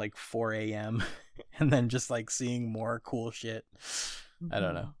like 4 a.m. and then just like seeing more cool shit. I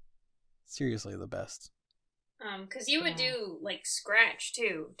don't know. Seriously, the best. Because you would do like scratch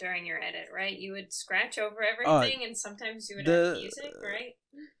too during your edit, right? You would scratch over everything, and sometimes you would have music, right?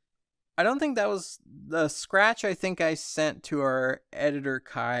 I don't think that was the scratch. I think I sent to our editor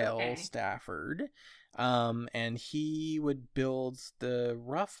Kyle Stafford, and he would build the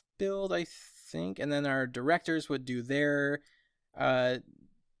rough build, I think, and then our directors would do their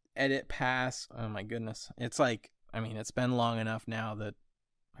edit pass. Oh my goodness, it's like, I mean, it's been long enough now that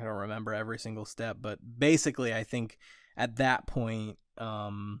I don't remember every single step, but basically I think at that point,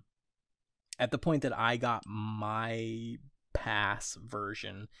 at the point that I got my pass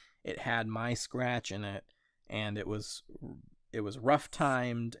version, it had my scratch in it, and it was rough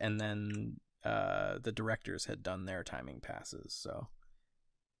timed, and then the directors had done their timing passes, so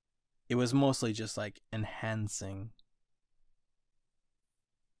it was mostly just like enhancing.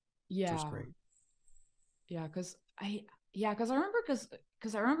 Yeah, which was great. Yeah, because I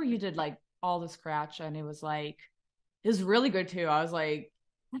remember you did like all the scratch, and it was really good too. I was like,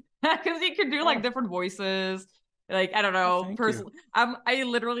 because you could do like different voices. Like, I don't know, personally, I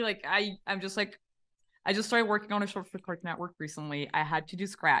literally like I'm just like, I just started working on a short for Cartoon Network recently. I had to do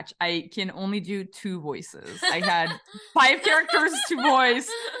scratch. I can only do 2 voices. I had 5 characters to voice.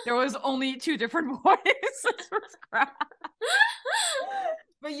 There was only 2 different voices for scratch.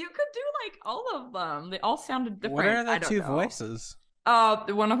 But you could do like all of them. They all sounded different. What are the 2 voices?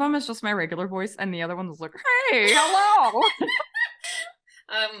 One of them is just my regular voice, and the other one is like, "Hey, hello."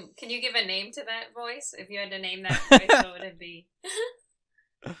 Can you give a name to that voice? If you had to name that voice, what would it be?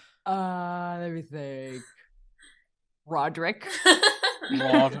 Let me think. Roderick.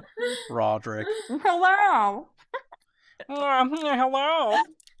 Roderick. Hello. Hello.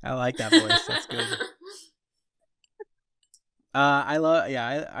 I like that voice. That's good.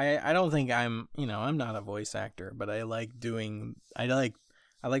 I don't think I'm not a voice actor, but I like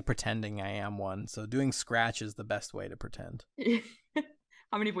pretending I am one. So doing scratch is the best way to pretend.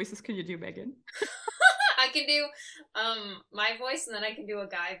 How many voices can you do, Megan? I can do my voice, and then I can do a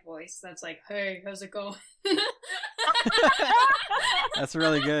guy voice that's like, "Hey, how's it going?" That's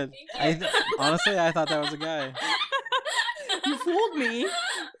really good. Honestly, I thought that was a guy. You fooled me.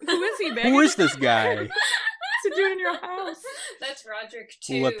 Who is he, Megan? Who is this guy? What's he doing in your house? That's Roderick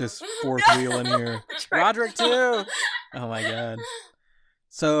too. Let this 4th wheel in here. Roderick too. Oh my god.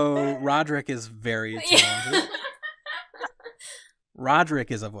 So Roderick is very talented. Roderick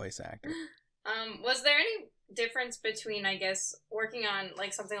is a voice actor. Was there any difference between, I guess, working on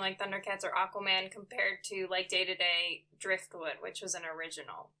like something like Thundercats or Aquaman compared to like day-to-day Driftwood, which was an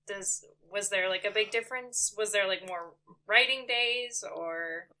original? Was there like a big difference? Was there like more writing days,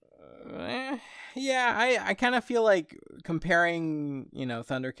 or? Yeah, I kind of feel like comparing,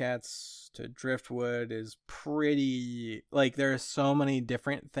 Thundercats to Driftwood is pretty, like, there are so many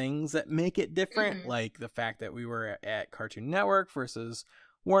different things that make it different. Mm-hmm. Like the fact that we were at Cartoon Network versus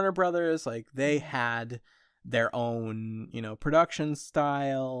Warner Brothers, like they had their own, production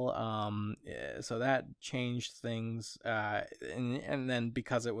style. So that changed things. And then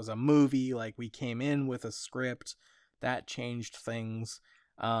because it was a movie, like we came in with a script, that changed things.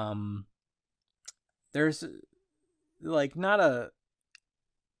 There's like not a,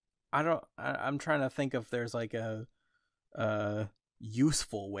 I'm trying to think if there's like a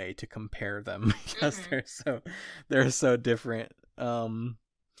useful way to compare them because they're so different.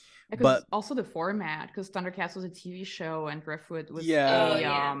 But also the format, because Thundercats was a TV show and Driftwood was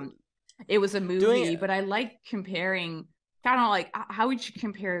it was a movie. But I like comparing, kind of like, how would you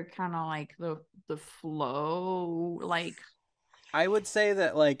compare kind of like the flow, like? I would say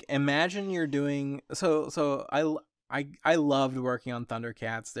that, like, imagine you're doing so I loved working on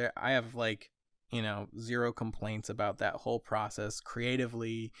Thundercats. There I have like, 0 complaints about that whole process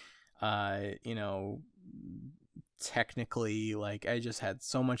creatively, technically, like I just had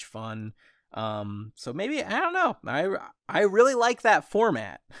so much fun. So maybe, I don't know, I really like that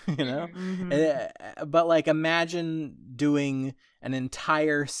format, Mm-hmm. But like imagine doing an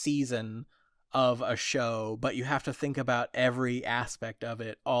entire season of a show, but you have to think about every aspect of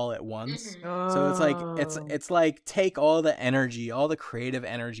it all at once. Mm-hmm. So it's like it's like take all the energy, all the creative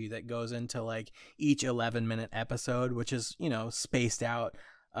energy that goes into like each 11-minute episode, which is, spaced out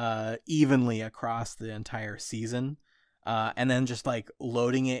evenly across the entire season, and then just like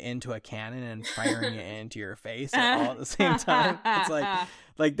loading it into a cannon and firing it into your face all at the same time. It's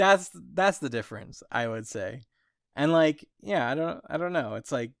like that's the difference, I would say. And like, yeah, I don't know.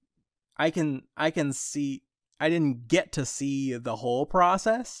 It's like I can see, I didn't get to see the whole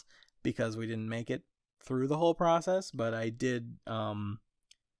process because we didn't make it through the whole process, but I did,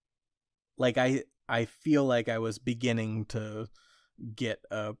 like I feel like I was beginning to get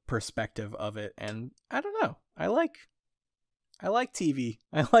a perspective of it, and I don't know. I like TV.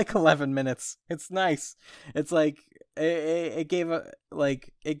 I like 11 minutes. It's nice. It's like it gave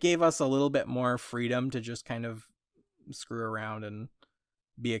us a little bit more freedom to just kind of screw around and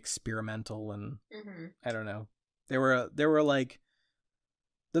be experimental, and mm-hmm. I don't know. There were like,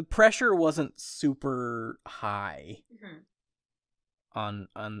 the pressure wasn't super high mm-hmm.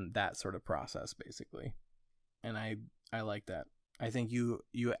 on that sort of process, basically, and I like that. I think you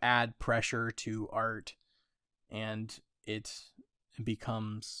add pressure to art, and it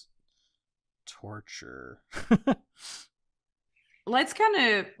becomes torture. Let's kind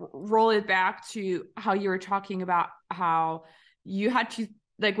of roll it back to how you were talking about how you had to,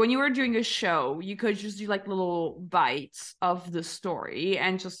 like, when you were doing a show, you could just do like little bites of the story,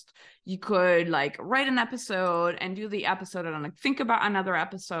 and just you could like write an episode and do the episode and like think about another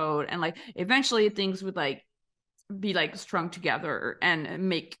episode, and like eventually things would like be like strung together and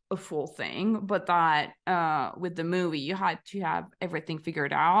make a full thing. But that with the movie, you had to have everything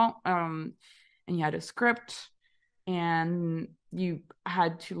figured out, and you had a script, and you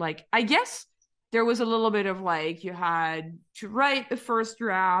had to, like, I guess there was a little bit of like, you had to write the first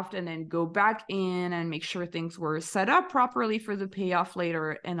draft and then go back in and make sure things were set up properly for the payoff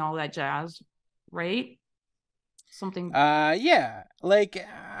later and all that jazz, right? Something. Yeah, like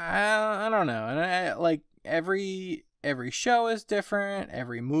I don't know, and I like every show is different.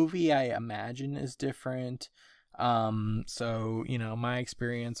 Every movie I imagine is different. So you know, my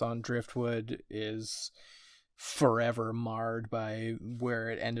experience on Driftwood is forever marred by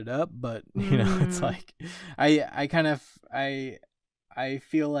where it ended up, but you know, it's like I kind of I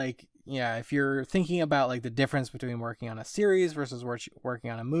feel like, yeah, if you're thinking about like the difference between working on a series versus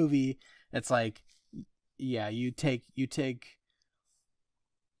working on a movie, it's like, yeah, you take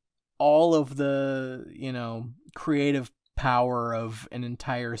all of the, you know, creative power of an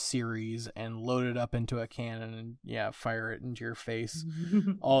entire series and load it up into a cannon and, yeah, fire it into your face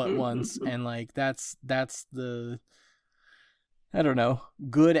all at once. And like that's the, I don't know,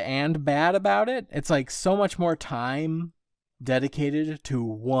 good and bad about it. It's like so much more time dedicated to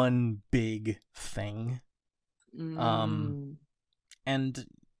one big thing. And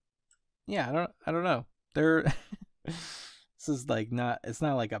yeah, I don't know. This is like it's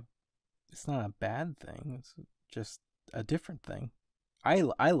not a bad thing. It's just a different thing. I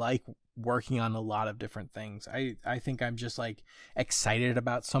like working on a lot of different things. I think I'm just like excited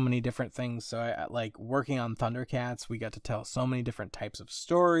about so many different things. So I like working on Thundercats. We got to tell so many different types of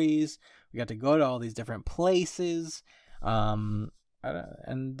stories. We got to go to all these different places. And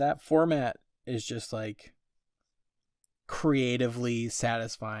that format is just like creatively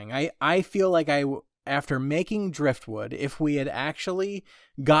satisfying. I feel like after making Driftwood, if we had actually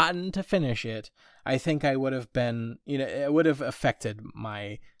gotten to finish it, I think I would have been, you know, it would have affected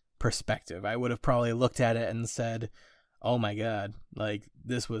my perspective. I would have probably looked at it and said, oh my God, like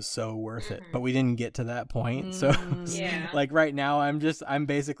this was so worth it. But we didn't get to that point. So Yeah. like right now I'm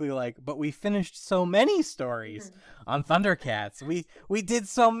basically like, but we finished so many stories on Thundercats. We did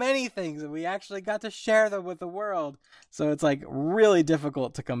so many things and we actually got to share them with the world. So it's like really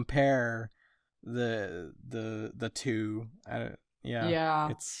difficult to compare the two.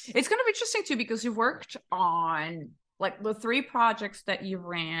 It's kind of interesting too, because you worked on like the 3 projects that you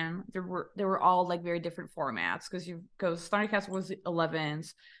ran. They were all like very different formats, because Thundercats was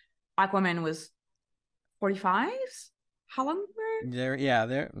 11s, Aquaman was 45s. How long were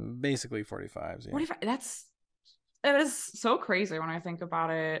they're basically 45s. Yeah. 45? It is so crazy when I think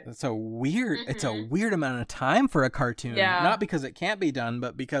about it. It's a weird it's a weird amount of time for a cartoon. Yeah. Not because it can't be done,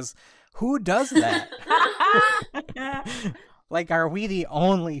 but because who does that? Like, are we the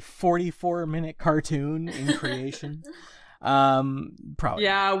only 44-minute cartoon in creation? Probably.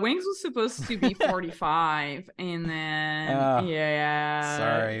 Yeah, Wings was supposed to be 45, and then yeah.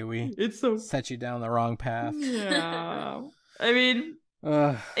 Sorry, we set you down the wrong path. Yeah. I mean,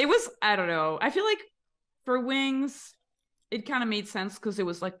 it was, I don't know. I feel like for Wings, it kind of made sense because it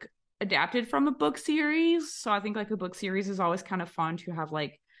was like adapted from a book series. So I think like a book series is always kind of fun to have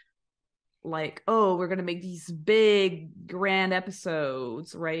like, oh, we're gonna make these big grand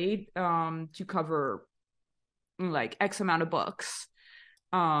episodes, right? To cover like X amount of books.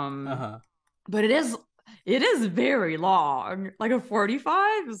 But it is very long. Like a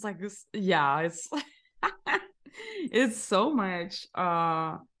 45 is like this. Yeah, it's it's so much.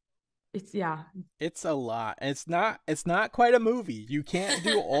 It's a lot. It's not quite a movie. You can't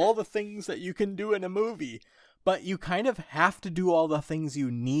do all the things that you can do in a movie, but you kind of have to do all the things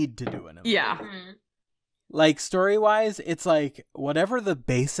you need to do in a movie. Yeah. Like, story-wise, it's like whatever the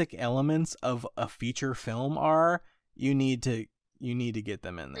basic elements of a feature film are, you need to get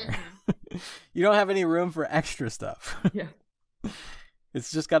them in there. You don't have any room for extra stuff. Yeah.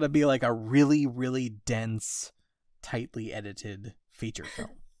 It's just got to be like a really, really dense, tightly edited feature film.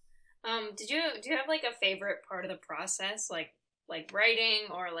 Do you have like a favorite part of the process, like writing,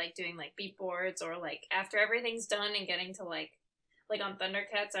 or like doing like beat boards, or like after everything's done and getting to like on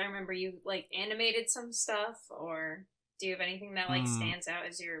Thundercats, I remember you like animated some stuff, or do you have anything that like stands out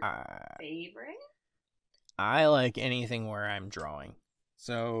as your favorite? I like anything where I'm drawing.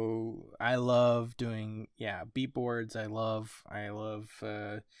 So I love doing beat boards. I love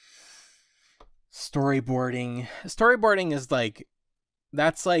Storyboarding is like,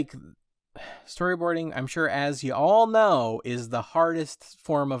 that's like, storyboarding, I'm sure, as you all know, is the hardest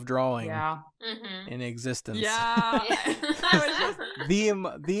form of drawing in existence. Yeah.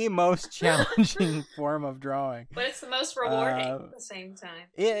 The most challenging form of drawing. But it's the most rewarding at the same time.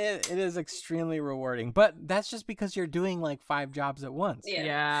 It is extremely rewarding, but that's just because you're doing like 5 jobs at once.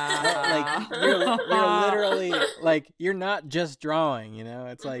 Yeah. Like you're literally like, you're not just drawing, you know?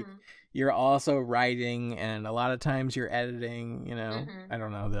 It's like you're also writing, and a lot of times you're editing, you know. I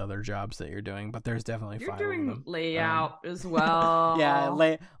don't know the other jobs that you're doing, but there's definitely 5 of them. You're doing layout as well.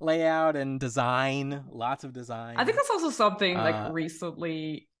 Yeah, layout and design, lots of design. I think that's also something like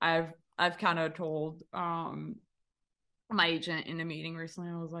recently I've kind of told my agent in a meeting recently.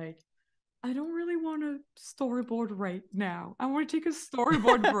 I was like, I don't really want to storyboard right now. I want to take a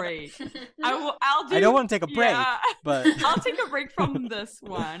storyboard break. I don't want to take a break, but I'll take a break from this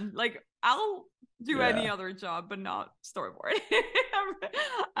one. Like, I'll do any other job, but not storyboard.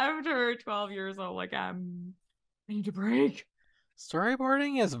 After 12 years, I'm like, I need a break.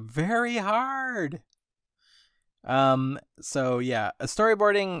 Storyboarding is very hard. So yeah,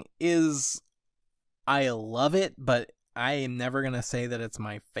 storyboarding is, I love it, but I am never going to say that it's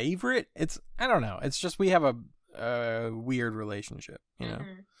my favorite. I don't know. It's just, we have a weird relationship, you know?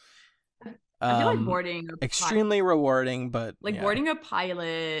 I feel like boarding extremely rewarding, but boarding a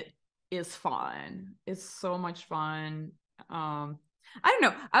pilot is fun. It's so much fun. I don't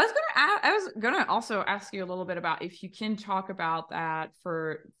know. I was gonna also ask you a little bit about if you can talk about that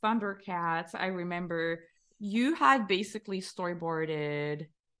for Thundercats. I remember you had basically storyboarded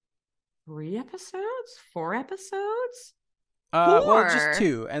 3 episodes, 4 episodes. Well, just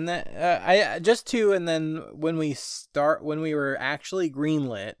 2, and then just 2, and then when we were actually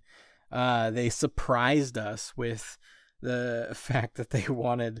greenlit, they surprised us with the fact that they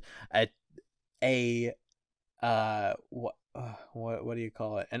wanted what do you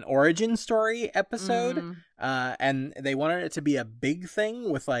call it? An origin story episode, and they wanted it to be a big thing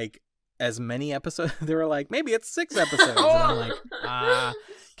with like as many episodes. They were like, maybe it's 6 episodes. And I'm like,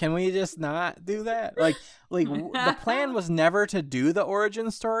 can we just not do that? Like the plan was never to do the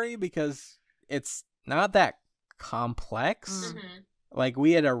origin story because it's not that complex. Like,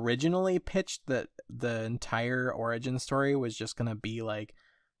 we had originally pitched that the entire origin story was just gonna be like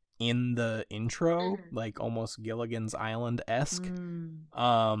in the intro, like almost Gilligan's Island-esque.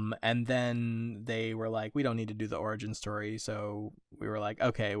 And then they were like, we don't need to do the origin story, so we were like,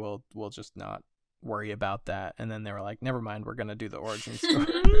 okay, we'll just not worry about that. And then they were like, never mind, we're gonna do the origin story.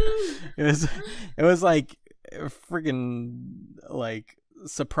 it was like a freaking like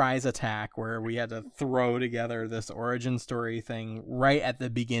surprise attack where we had to throw together this origin story thing right at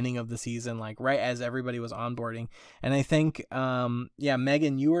the beginning of the season, like right as everybody was onboarding. And I think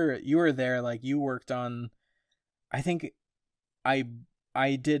Megan, you were there, like you worked on, I think I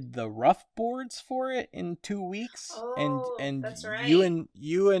did the rough boards for it in 2 weeks. And that's right.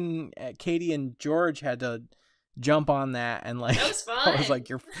 you and Katie and George had to jump on that, and like that was fun. I was like,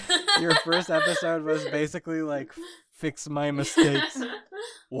 your first episode was basically like, fix my mistakes.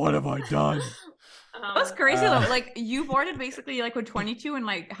 What have I done? That's crazy though. Like, you boarded basically like with 22 in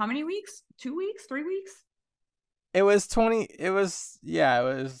like how many weeks? 2 weeks? 3 weeks? It was 2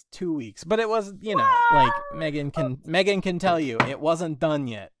 weeks, but it was, you know, like Megan can tell you, it wasn't done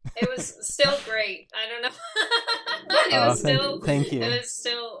yet. It was still great. I don't know. Thank you.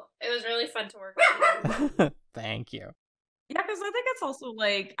 It was really fun to work with. Thank you. Yeah, because I think it's also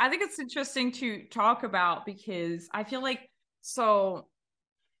like, I think it's interesting to talk about, because I feel like, so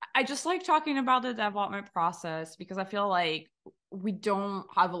I just like talking about the development process, because I feel like we don't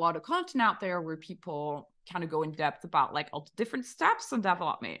have a lot of content out there where people kind of go in depth about like all the different steps in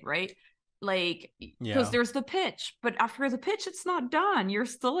development, right? Like, because there's the pitch, but after the pitch, it's not done. You're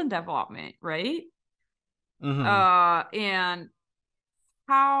still in development, right? And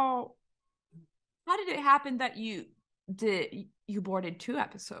how did it happen that you boarded 2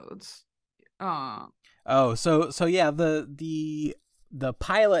 episodes? So yeah, the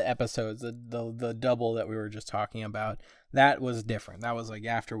pilot episodes, the double that we were just talking about, that was different. That was like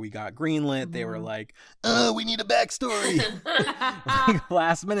after we got greenlit, they were like, we need a backstory. Like,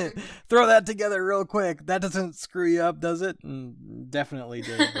 last minute, throw that together real quick. That doesn't screw you up, does it? Definitely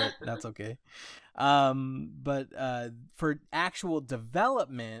did, but that's okay. But for actual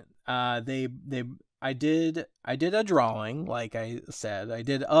development, I did a drawing, like I said. I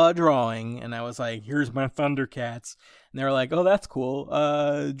did a drawing, and I was like, here's my Thundercats. And they were like, oh, that's cool.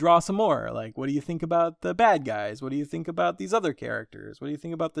 Draw some more. Like, what do you think about the bad guys? What do you think about these other characters? What do you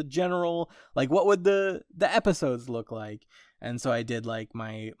think about the general, like, what would the episodes look like? And so I did like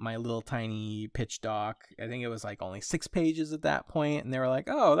my little tiny pitch doc. I think it was like only 6 pages at that point, and they were like,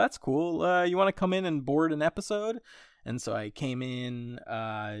 "Oh, that's cool. You want to come in and board an episode?" And so I came in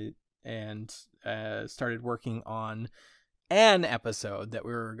and started working on an episode that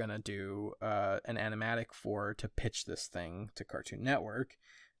we were gonna do an animatic for to pitch this thing to Cartoon Network.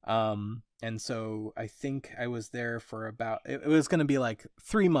 And so I think I was there for about, it was going to be like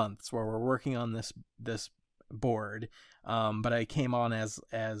 3 months where we're working on this board. But I came on as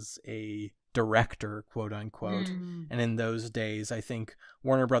a director, quote unquote. And in those days, I think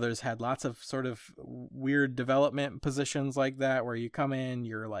Warner Brothers had lots of sort of weird development positions like that, where you come in,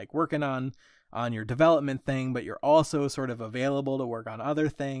 you're like working on your development thing, but you're also sort of available to work on other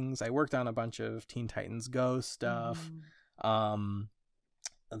things. I worked on a bunch of Teen Titans Go stuff.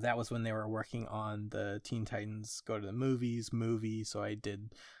 That was when they were working on the Teen Titans Go to the Movies movie. So I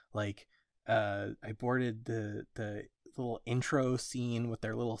did like, I boarded the little intro scene with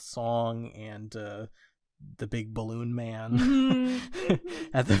their little song and the big balloon man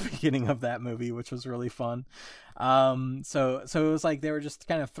at the beginning of that movie, which was really fun. So it was like they were just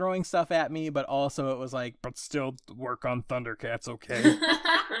kind of throwing stuff at me, but also it was like, but still work on Thundercats, okay?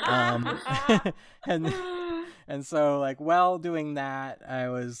 And so like while doing that, I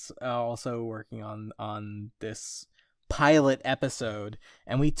was also working on this pilot episode,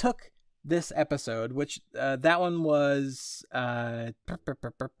 and we took this episode, which that one was the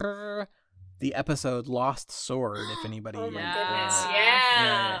episode Lost Sword, if anybody. Oh my goodness.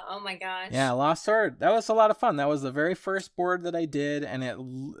 Yeah. Oh my gosh. Yeah, Lost Sword. That was a lot of fun. That was the very first board that I did, and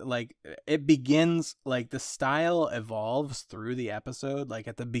it begins, like, the style evolves through the episode. Like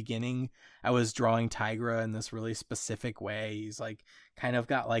at the beginning, I was drawing Tigra in this really specific way. He's like kind of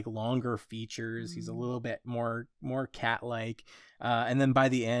got like longer features. He's a little bit more cat-like. And then by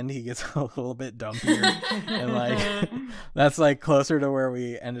the end, he gets a little bit dumpier, and like that's like closer to where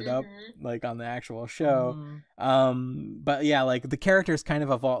we ended up, like on the actual show. But yeah, like the characters kind of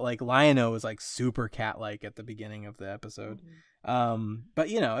evolved. Like Lion-O was like super cat-like at the beginning of the episode. But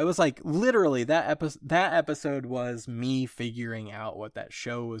you know, it was like literally that episode was me figuring out what that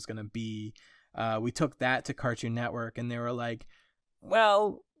show was gonna be. We took that to Cartoon Network, and they were like,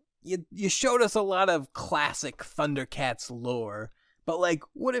 well, you showed us a lot of classic Thundercats lore, but like,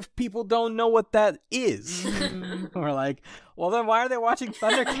 what if people don't know what that is? We're like, well, then why are they watching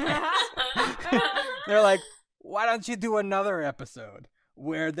Thundercats? They're like, why don't you do another episode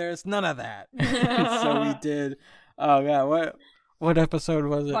where there's none of that? So we did. Oh god, what episode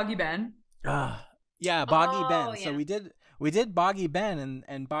was it? Boggy Ben. Yeah, Boggy Ben. Yeah. So we did Boggy Ben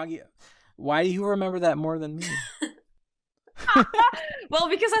and Boggy. Why do you remember that more than me? Well,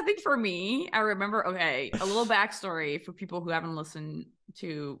 because I think for me, I remember, okay, a little backstory for people who haven't listened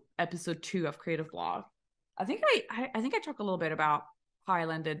to episode 2 of Creative Blog. I think I talked a little bit about how I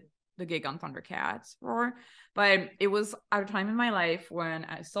landed the gig on Thundercats Roar, but it was at a time in my life when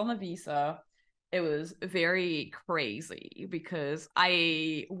I was still on a visa. It was very crazy because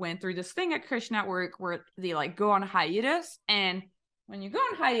I went through this thing at Cartoon Network where they like go on hiatus, and when you go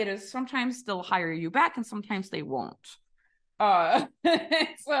on hiatus, sometimes they'll hire you back and sometimes they won't.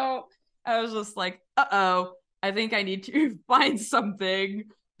 So I was just like, I think I need to find something,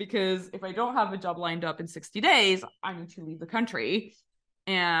 because if I don't have a job lined up in 60 days, I need to leave the country.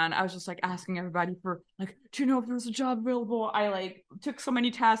 And I was just like asking everybody for like, do you know if there's a job available? I like took so many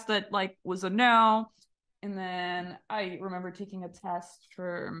tests that like was a no. And then I remember taking a test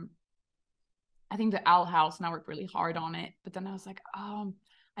for, I think the Owl House, and I worked really hard on it. But then I was like,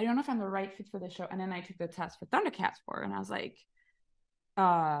 I don't know if I'm the right fit for this show. And then I took the test for Thundercats Roar, and I was like,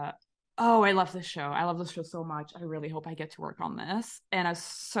 I love this show. I love this show so much. I really hope I get to work on this. And I was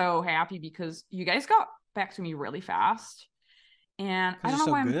so happy because you guys got back to me really fast. And I don't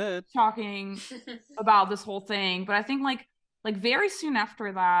know why I'm talking about this whole thing, but I think like very soon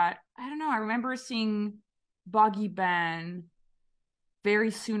after that, I don't know, I remember seeing Boggy Ben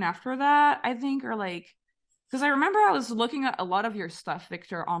very soon after that, I think, or like, because I remember I was looking at a lot of your stuff,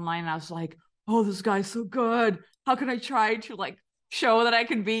 Victor, online, and I was like, oh, this guy's so good. How can I try to like show that I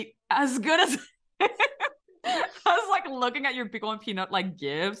can be as good as I was like looking at your Pickle and Peanut like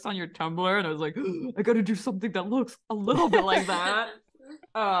gifs on your Tumblr, and I was like, I gotta do something that looks a little bit like that.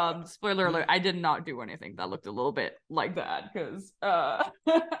 Spoiler alert, I did not do anything that looked a little bit like that, because I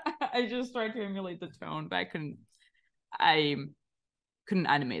just tried to emulate the tone, but I couldn't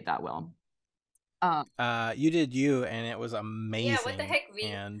animate that well. You did you, and it was amazing. Yeah, what the heck,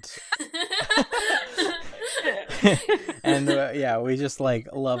 V? And yeah, we just like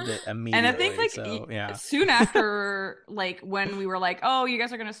loved it immediately. And I think like soon after, like when we were like, oh, you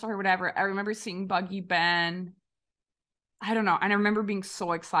guys are gonna start whatever, I remember seeing Buggy Ben. I don't know. And I remember being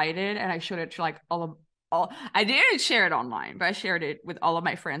so excited, and I showed it to like all. I didn't share it online, but I shared it with all of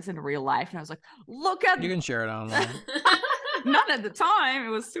my friends in real life, and I was like, "Look at You can share it online. Not at the time. It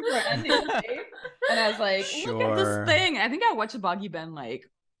was super ending, and I was like, "Look at this thing." I think I watched Boggy Ben like,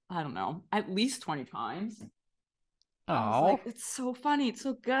 I don't know, at least 20 times. Oh, I was like, it's so funny. It's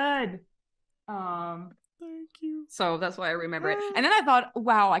so good. Thank you. So that's why I remember it. And then I thought,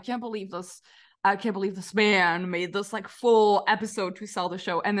 wow, I can't believe this. I can't believe this man made this like full episode to sell the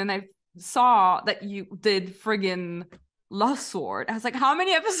show. And then I saw that you did friggin' Lost Sword. I was like, how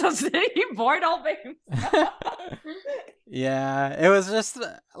many episodes did he board all by himself? Yeah, it was just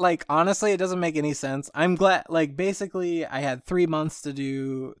like, honestly, it doesn't make any sense. I'm glad, like, basically I had 3 months to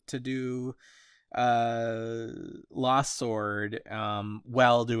do Lost Sword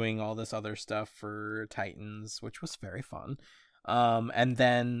while doing all this other stuff for Titans, which was very fun. And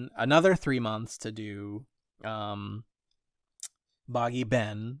then another 3 months to do Boggy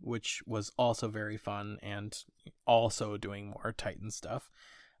Ben, which was also very fun, and also doing more Titan stuff.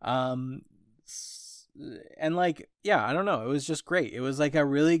 And like, yeah, I don't know, it was just great. It was like a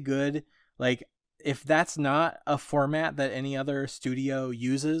really good, like, if that's not a format that any other studio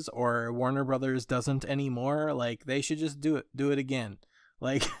uses or Warner Brothers doesn't anymore, like, they should just do it again.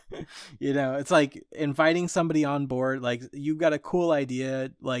 Like, you know, it's like inviting somebody on board, like, you've got a cool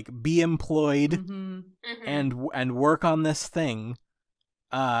idea, like, be employed and work on this thing,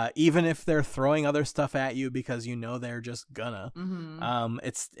 even if they're throwing other stuff at you because you know they're just gonna.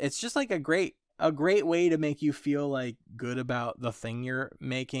 It's just like a great way to make you feel like good about the thing you're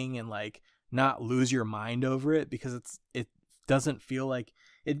making and like not lose your mind over it, because it doesn't feel like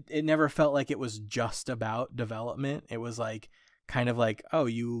it never felt like it was just about development. It was like kind of like, oh,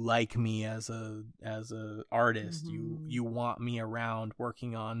 you like me as a artist, you want me around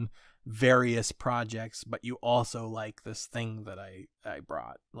working on various projects, but you also like this thing that I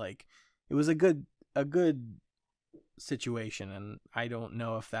brought. Like, it was a good situation, and I don't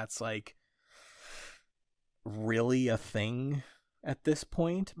know if that's like really a thing at this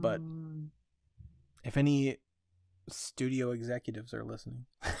point, but if any studio executives are listening,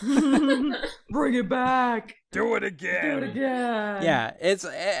 bring it back, do it again. Yeah, it's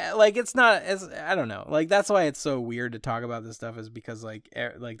like, it's not as, I don't know, like, that's why it's so weird to talk about this stuff, is because like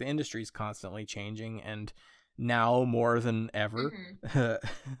the industry is constantly changing, and now more than ever.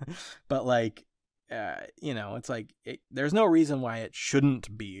 But like, you know, it's like, there's no reason why it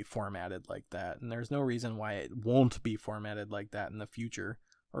shouldn't be formatted like that, and there's no reason why it won't be formatted like that in the future,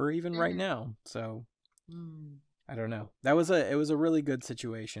 or even right now. So I don't know. It was a really good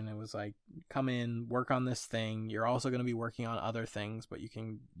situation. It was like, come in, work on this thing. You're also going to be working on other things, but you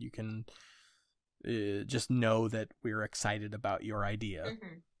can just know that we're excited about your idea.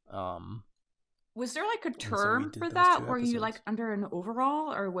 Was there like a term for that? Were you like under an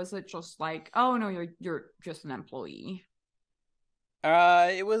overall, or was it just like, oh no, you're just an employee?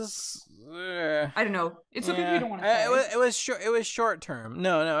 It was. I don't know. It's okay if you don't want to say. It was short. It was short term.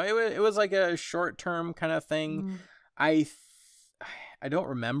 No. It was like a short term kind of thing. I don't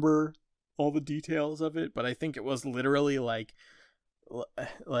remember all the details of it, but I think it was literally like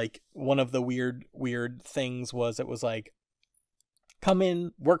one of the weird things was, it was like, come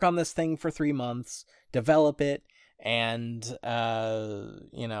in, work on this thing for 3 months, develop it, and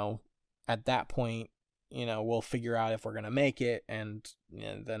you know, at that point, you know, we'll figure out if we're gonna make it, and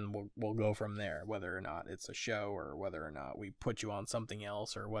then we'll go from there, whether or not it's a show, or whether or not we put you on something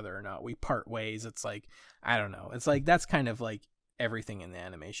else, or whether or not we part ways. It's like, I don't know. It's like, that's kind of like everything in the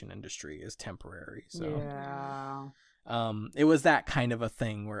animation industry is temporary. So yeah. It was that kind of a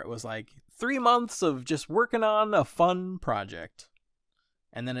thing where it was like 3 months of just working on a fun project,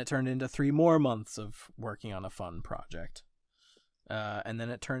 and then it turned into 3 more months of working on a fun project, and then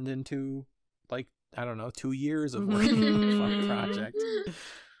it turned into like, I don't know, 2 years of working on a fun project.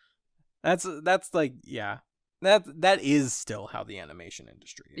 That's like, yeah, that is still how the animation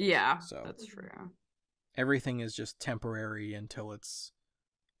industry is. Yeah, so that's true. Everything is just temporary until it's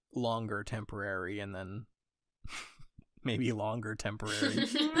longer temporary, and then maybe longer temporary.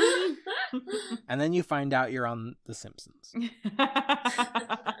 And then you find out you're on The Simpsons.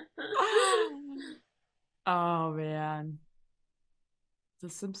 Oh man, The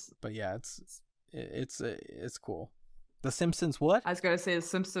Simpsons. But yeah, it's cool. The Simpsons what? I was gonna say The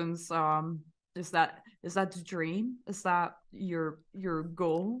Simpsons. Is that the dream? Is that your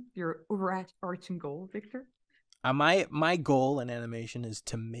goal? Your overarching goal, Victor? My goal in animation is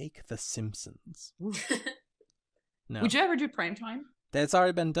to make The Simpsons. No. Would you ever do primetime? That's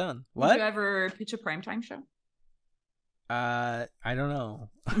already been done. What? Would you ever pitch a primetime show? I don't know.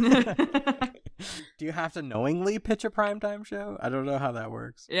 Do you have to knowingly pitch a primetime show? I don't know how that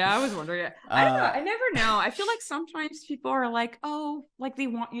works. Yeah, I was wondering. I don't know. I never know. I feel like sometimes people are like, oh, like they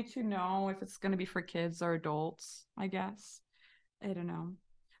want you to know if it's going to be for kids or adults, I guess. I don't know.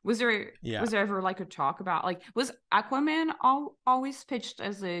 Was there ever like a talk about like was Aquaman always pitched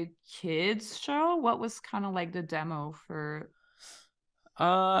as a kids show? What was kind of like the demo for?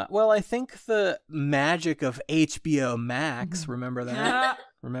 Well, I think the magic of HBO Max. Remember that?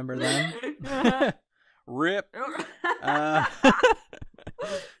 Remember them? Rip.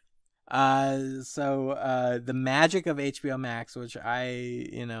 So the magic of HBO Max, which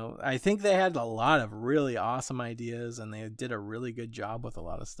I think they had a lot of really awesome ideas and they did a really good job with a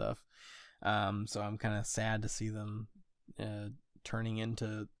lot of stuff. So I'm kind of sad to see them turning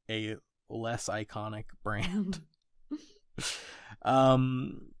into a less iconic brand.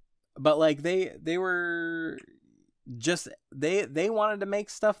 But like they were just they wanted to make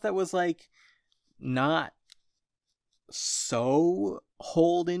stuff that was like not so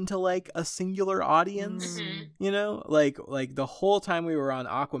hold into like a singular audience. Like the whole time we were on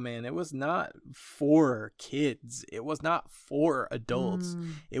Aquaman, it was not for kids, it was not for adults,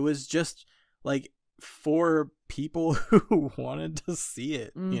 it was just like for people who wanted to see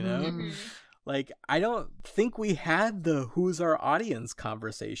it. Like I don't think we had the who's our audience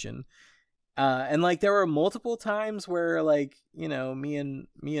conversation. And like there were multiple times where like, me and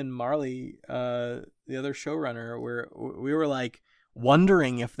Marley, the other showrunner, we were like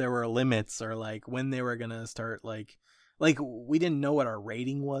wondering if there were limits or like when they were gonna start like we didn't know what our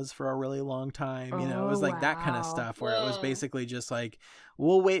rating was for a really long time. It was like that kind of stuff where it was basically just like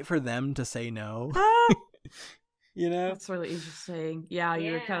we'll wait for them to say no. That's really interesting. Yeah,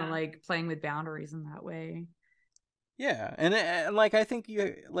 you're kind of like playing with boundaries in that way. Yeah, and like I think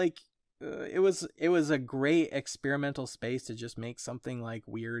you like it was a great experimental space to just make something like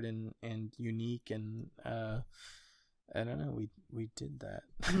weird and unique, and I don't know, we did that.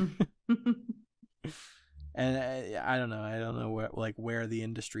 And I don't know where the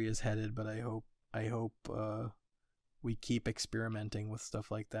industry is headed, but I hope we keep experimenting with stuff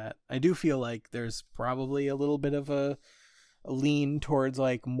like that. I do feel like there's probably a little bit of a lean towards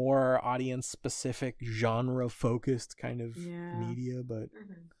like more audience specific, genre focused kind of media, but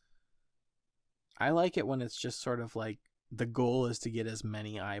I like it when it's just sort of like the goal is to get as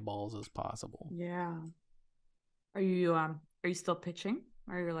many eyeballs as possible. Yeah. Are you still pitching?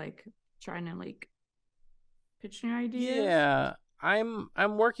 Are you like trying to like pitch new ideas? Yeah. I'm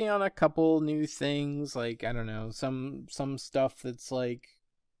working on a couple new things, like I don't know, some stuff that's like,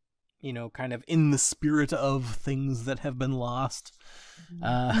 kind of in the spirit of things that have been lost.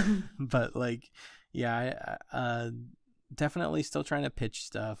 But like, yeah, definitely still trying to pitch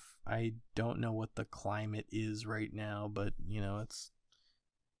stuff. I don't know what the climate is right now, but it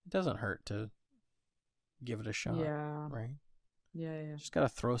doesn't hurt to give it a shot. Yeah. Right. Yeah. Just gotta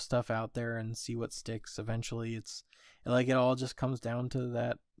throw stuff out there and see what sticks. Eventually, it all just comes down to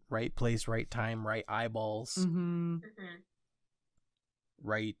that right place, right time, right eyeballs,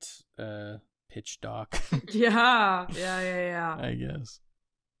 right pitch doc. Yeah. I guess.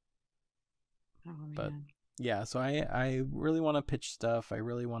 Oh, man. But yeah, so I really want to pitch stuff. I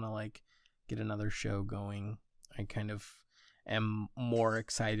really want to like get another show going. I kind of am more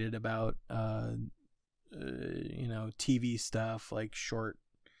excited about TV stuff, like short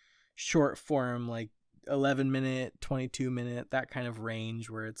form, like 11-minute, 22-minute, that kind of range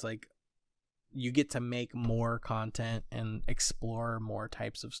where it's like you get to make more content and explore more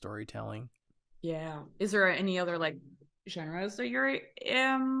types of storytelling. Yeah. Is there any other like genres that you're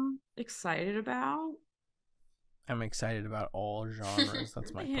excited about? I'm excited about all genres.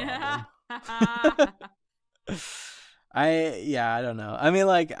 That's my problem. I don't know. I mean,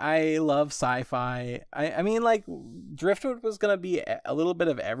 like, I love sci-fi. I mean, like, Driftwood was gonna be a little bit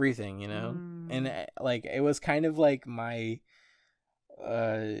of everything, and like it was kind of like my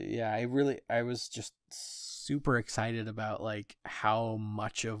I was just super excited about like how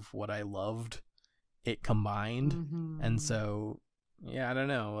much of what I loved it combined. And so I don't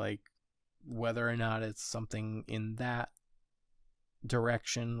know, like whether or not it's something in that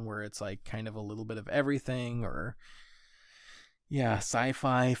direction where it's like kind of a little bit of everything, or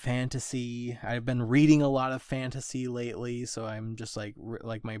sci-fi, fantasy. I've been reading a lot of fantasy lately, so I'm just like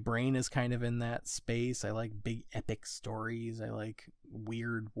my brain is kind of in that space. I like big epic stories. I like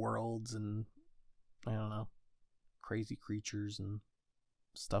weird worlds and I don't know, crazy creatures and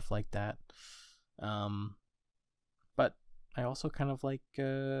stuff like that. But I also kind of like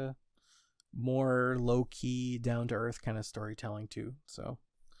more low-key, down-to-earth kind of storytelling too. So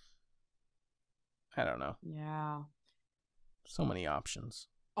I don't know. Yeah. So many options.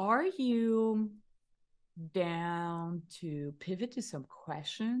 Are you down to pivot to some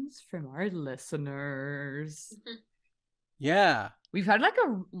questions from our listeners? Yeah. We've had like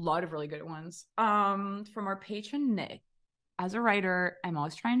a lot of really good ones. From our patron Nick. As a writer, I'm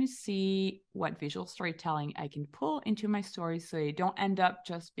always trying to see what visual storytelling I can pull into my stories so they don't end up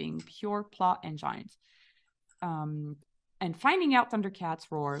just being pure plot engines. And finding out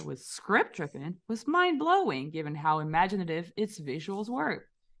Thundercats Roar was script-driven was mind-blowing given how imaginative its visuals were.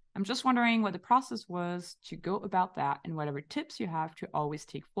 I'm just wondering what the process was to go about that and whatever tips you have to always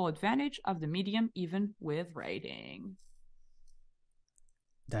take full advantage of the medium even with writing.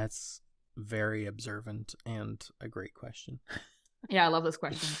 That's very observant and a great question. Yeah, I love this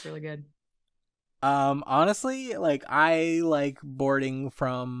question. It's really good. Honestly, like, I like boarding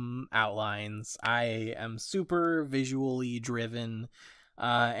from outlines. I am super visually driven,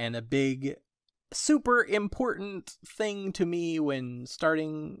 and a big, super important thing to me when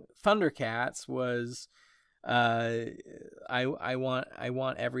starting Thundercats was, I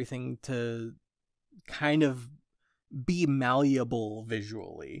want everything to kind of be malleable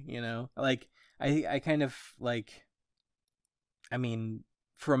visually, you know? Like, I kind of like, I mean,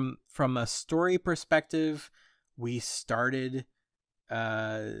 from a story perspective, we started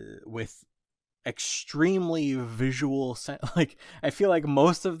with extremely visual like, I feel like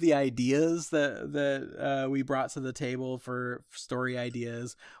most of the ideas that we brought to the table for story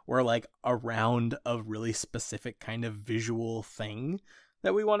ideas were like around a really specific kind of visual thing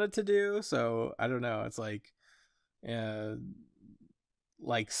that we wanted to do. So I don't know, it's like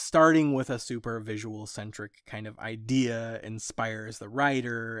starting with a super visual centric kind of idea inspires the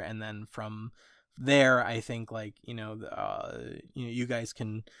writer, and then from there, I think, like, you guys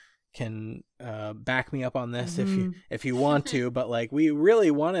can back me up on this if you want to, but like, we really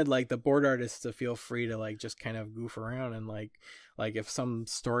wanted like the board artists to feel free to like just kind of goof around, and like if some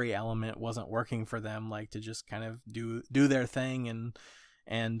story element wasn't working for them, like to just kind of do their thing,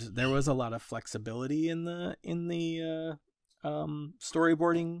 and there was a lot of flexibility in the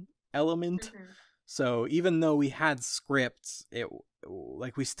storyboarding element. So even though we had scripts, it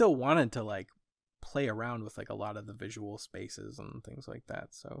like we still wanted to like play around with like a lot of the visual spaces and things like that.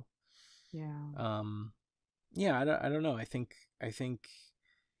 So yeah, I don't know. I think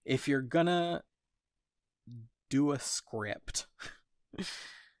if you're gonna do a script,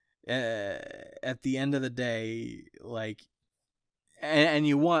 at the end of the day, like, and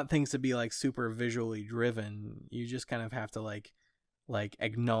you want things to be like super visually driven, you just kind of have to like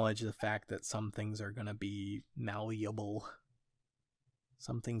acknowledge the fact that some things are going to be malleable.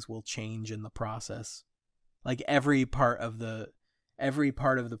 Some things will change in the process. Like every part of the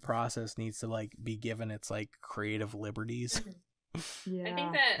process needs to like be given its like creative liberties. yeah. I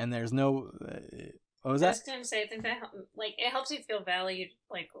think that, and there's no what was I that? was gonna say, I think that like it helps you feel valued.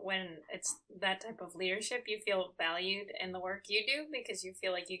 Like when it's that type of leadership, you feel valued in the work you do because you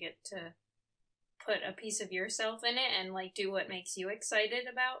feel like you get to put a piece of yourself in it and like do what makes you excited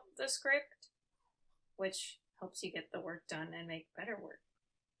about the script, which helps you get the work done and make better work.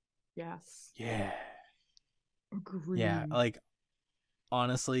 Yes. Yeah. Agreed. Yeah, like,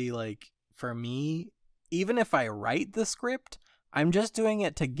 honestly, like, for me, even if I write the script, I'm just doing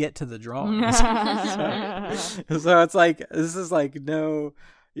it to get to the drawings. So it's like, this is like, no,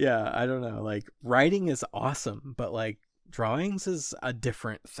 yeah, I don't know. Like, writing is awesome, but like, drawings is a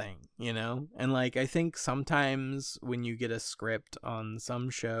different thing, you know? And like, I think sometimes when you get a script on some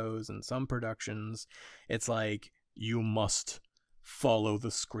shows and some productions, it's like, you must follow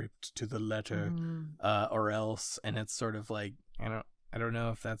the script to the letter, or else. And it's sort of like, I don't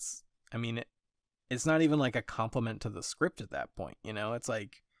know if that's, I mean, it's not even like a compliment to the script at that point, you know? It's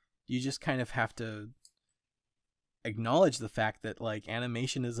like, you just kind of have to acknowledge the fact that like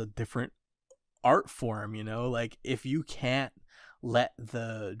animation is a different art form, you know? Like, if you can't let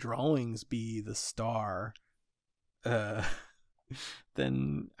the drawings be the star,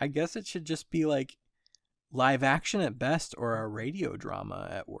 then I guess it should just be like live action at best, or a radio drama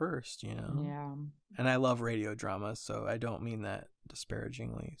at worst, you know? Yeah. And I love radio dramas, so I don't mean that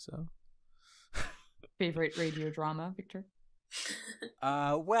disparagingly, so. Favorite radio drama, Victor?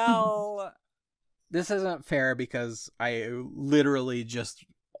 Well, this isn't fair because I literally just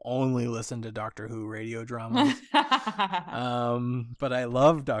only listen to Doctor Who radio dramas. But I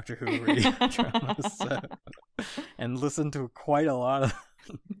love Doctor Who radio dramas, so, and listen to quite a lot of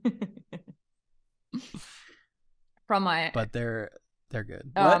From my, but they're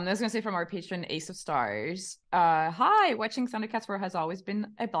good. I was gonna say from our patron Ace of Stars. Hi, watching Thundercats Roar has always been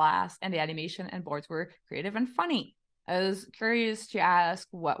a blast, and the animation and boards were creative and funny. I was curious to ask,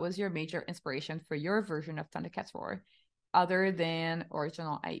 what was your major inspiration for your version of Thundercats Roar? other than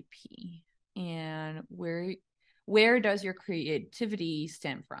original IP? And where does your creativity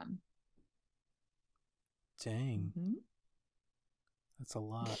stem from? Dang. Mm-hmm. That's a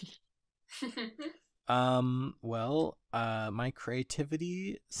lot. Well, my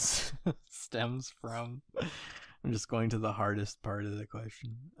creativity stems from, I'm just going to the hardest part of the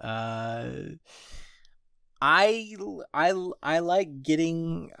question. I like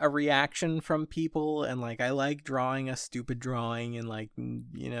getting a reaction from people, and like I like drawing a stupid drawing, and like,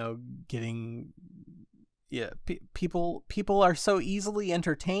 you know, getting, yeah, people are so easily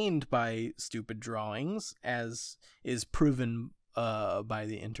entertained by stupid drawings, as is proven by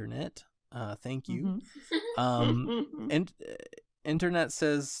the internet. Thank you. And internet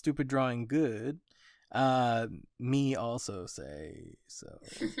says stupid drawing good. Me also say so,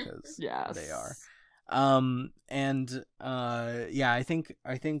 because yes, they are. And yeah, I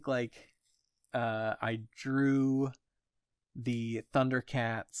think like I drew the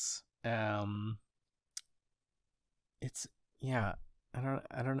Thundercats. It's, yeah, I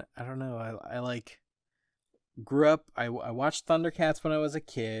don't know. I like grew up. I watched Thundercats when I was a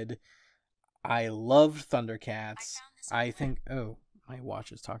kid. I loved Thundercats. I think, oh, my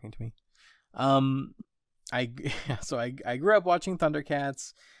watch is talking to me. I grew up watching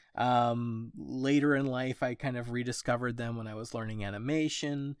Thundercats. Later in life, I kind of rediscovered them when I was learning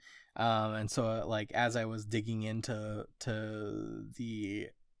animation. And so like as I was digging into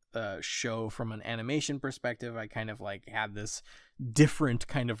the show from an animation perspective, I kind of like had this different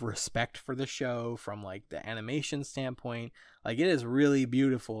kind of respect for the show from like the animation standpoint. Like, it is really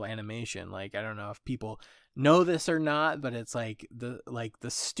beautiful animation. Like, I don't know if people know this or not, but it's like the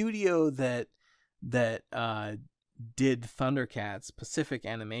studio that did Thundercats, Pacific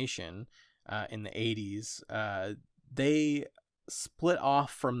Animation, in the 80s, they split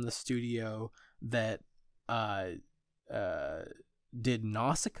off from the studio that did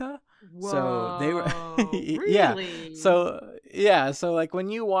Nausicaa. Whoa, so they were really? So like when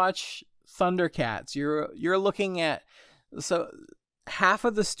you watch Thundercats, you're looking at, so half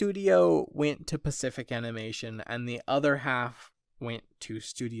of the studio went to Pacific Animation and the other half went to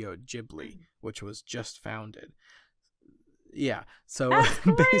Studio Ghibli, which was just founded. Yeah, so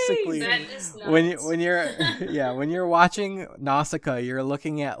basically when you're watching Nausicaa, you're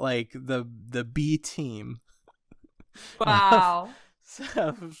looking at like the B team. Wow.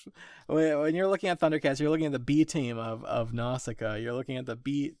 So when you're looking at Thundercats, you're looking at the B team of Nausicaa. You're looking at the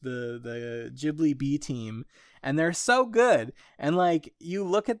Ghibli B team, and they're so good. And like you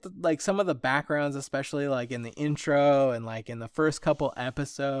look at like some of the backgrounds, especially like in the intro and like in the first couple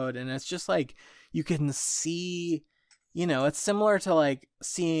episodes, and it's just like you can see, you know, it's similar to like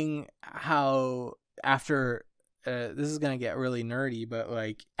seeing how after this is gonna get really nerdy, but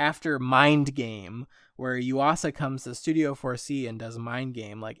like after Mind Game, where Yuasa comes to Studio 4C and does Mind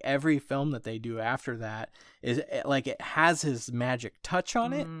Game, like every film that they do after that is like it has his magic touch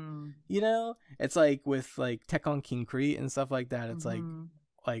on it. You know, it's like with like Tekkon Concrete and stuff like that. It's like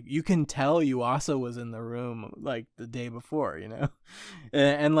you can tell Yuasa was in the room like the day before, you know.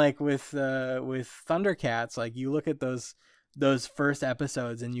 And like with Thundercats, like you look at those first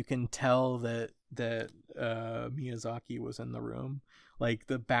episodes and you can tell that Miyazaki was in the room. Like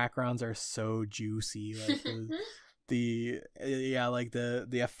the backgrounds are so juicy, like the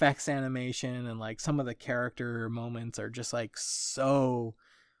effects animation and like some of the character moments are just like so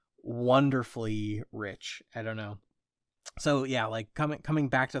wonderfully rich. I don't know. So yeah, like coming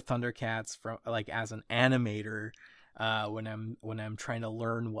back to Thundercats from like as an animator, when I'm trying to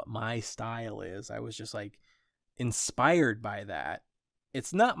learn what my style is, I was just like inspired by that.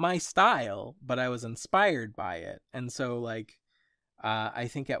 It's not my style, but I was inspired by it. And so like I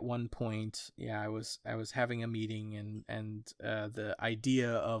think at one point, yeah, I was having a meeting and the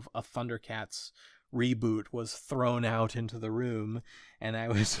idea of a Thundercats reboot was thrown out into the room, and I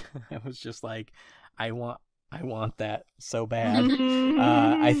was just like, I want that so bad.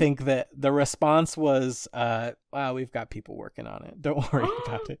 I think that the response was, wow, we've got people working on it. Don't worry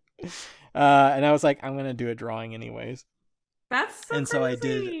about it. And I was like, I'm going to do a drawing anyways. That's so and crazy. So I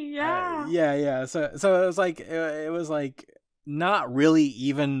did. Yeah. Yeah. So it was like not really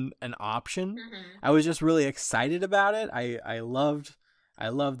even an option. I was just really excited about it. I loved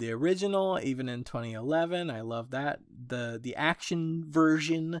the original, even in 2011. I loved that the action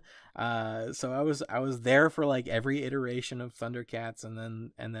version. So I was there for like every iteration of Thundercats, and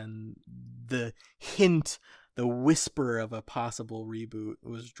then the hint, the whisper of a possible reboot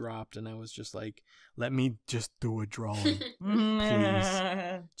was dropped, and I was just like, let me just do a drawing,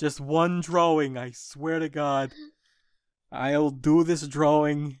 please. Just one drawing, I swear to God. I'll do this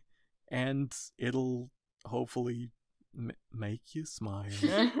drawing, and it'll hopefully make you smile.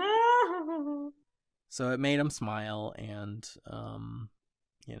 So it made him smile, and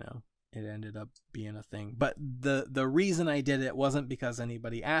you know, it ended up being a thing. But the reason I did it wasn't because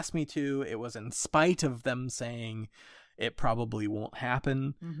anybody asked me to. It was in spite of them saying it probably won't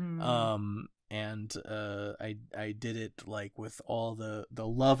happen. And I did it like with all the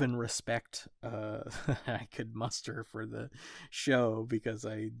love and respect I could muster for the show, because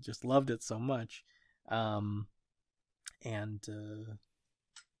I just loved it so much. And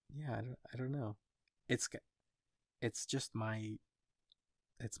yeah, I don't know. It's just my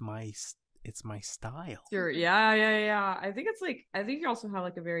style. Sure. Yeah. I think you also have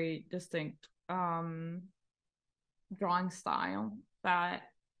like a very distinct drawing style that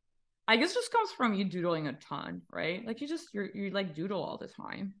I guess just comes from you doodling a ton, right? Like you like doodle all the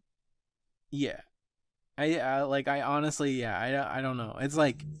time. Yeah. I honestly, yeah, I don't know. It's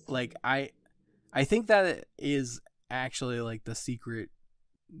like I think that it is actually like the secret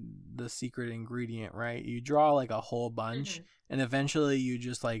ingredient, right? You draw like a whole bunch, and eventually you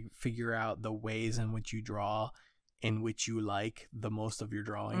just like figure out the ways in which you draw in which you like the most of your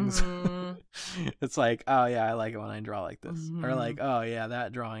drawings. It's like, oh yeah, I like it when I draw like this, or like, oh yeah,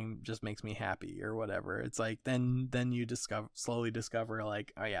 that drawing just makes me happy, or whatever. It's like then you slowly discover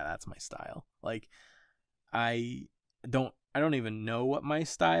like, oh yeah, that's my style. Like I don't even know what my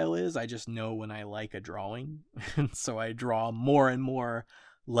style is. I just know when I like a drawing, and so I draw more and more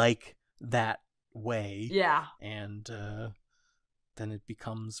like that way. Yeah. And then it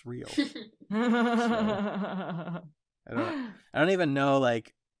becomes real. I don't even know,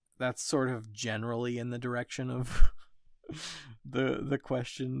 like, that's sort of generally in the direction of the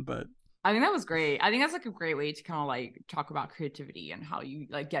question, but I think that was great. I think that's like a great way to kind of like talk about creativity and how you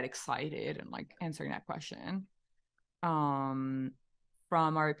like get excited and like answering that question. From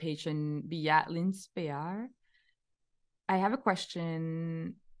our patron Biat Linspear, I have a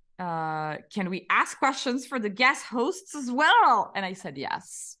question. Can we ask questions for the guest hosts as well? And I said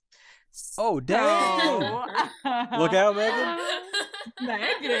yes. Oh, dang! Look out, Megan.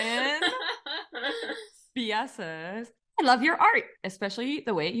 Megan. Bia says, I love your art, especially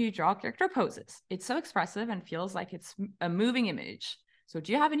the way you draw character poses. It's so expressive and feels like it's a moving image. So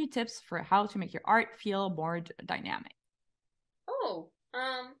do you have any tips for how to make your art feel more dynamic?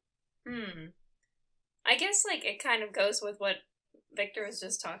 I guess like it kind of goes with what Victor was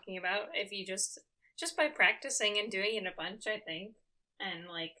just talking about. If you just by practicing and doing it a bunch, I think. And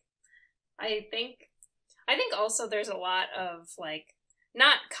like I think also there's a lot of like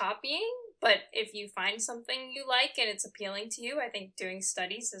not copying, but if you find something you like and it's appealing to you, I think doing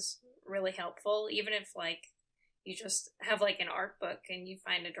studies is really helpful. Even if like you just have like an art book and you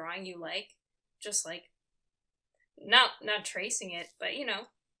find a drawing you like, just like not tracing it, but you know,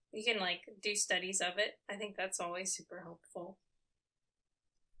 you can like do studies of it. I think that's always super helpful.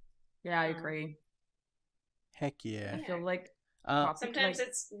 Yeah, I agree. Heck yeah. I feel like sometimes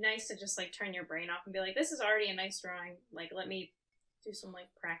it's nice to just like turn your brain off and be like, this is already a nice drawing. Like, let me do some like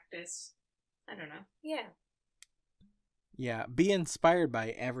practice. I don't know. Yeah. Yeah, be inspired by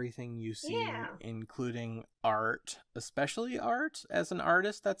everything you see, including art, especially art. As an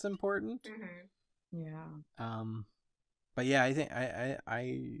artist, that's important. Yeah. But yeah, I think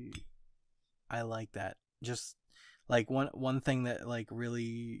I like that. Just like one thing that like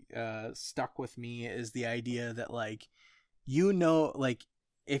really stuck with me is the idea that like, you know, like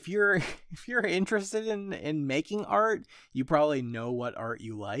if you're interested in making art, you probably know what art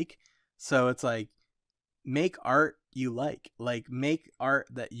you like. So it's like, make art you like make art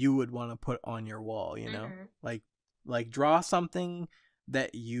that you would want to put on your wall, you know? Like draw something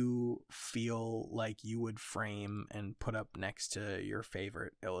that you feel like you would frame and put up next to your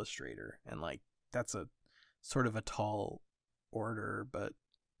favorite illustrator. And like, that's a sort of a tall order, but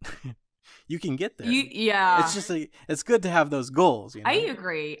you can get there. Yeah. It's just like, it's good to have those goals, you know? I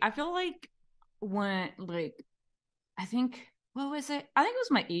agree. I feel like when like, I think, what was it? I think it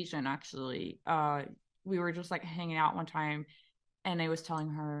was my Asian actually. We were just like hanging out one time and I was telling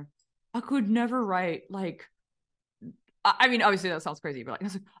her I could never write like, I mean, obviously that sounds crazy, but like, I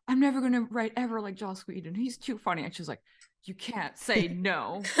was like, I'm never going to write ever like Joss Whedon. He's too funny. And she was like, you can't say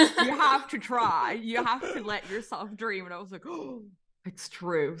no. You have to try. You have to let yourself dream. And I was like, oh, it's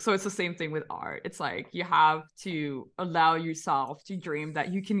true. So it's the same thing with art. It's like, you have to allow yourself to dream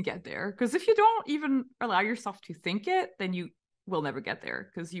that you can get there. Because if you don't even allow yourself to think it, then you will never get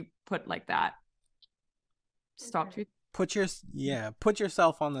there. Because you put like that stop to put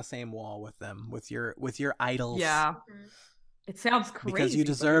yourself on the same wall with them, with your idols. Yeah. It sounds crazy because you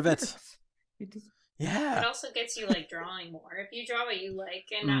deserve it. Yeah. It also gets you like drawing more. If you draw what you like,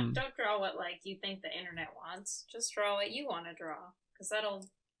 and don't draw what like you think the internet wants, just draw what you want to draw, because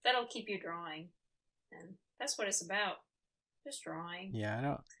that'll keep you drawing, and that's what it's about. Just drawing.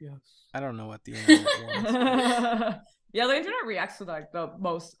 Yeah, I don't know what the internet wants. Yeah, the internet reacts to like the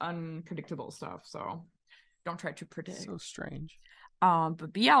most unpredictable stuff, so don't try to predict. So strange.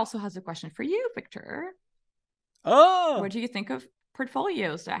 But Bia also has a question for you, Victor. Oh, What do you think of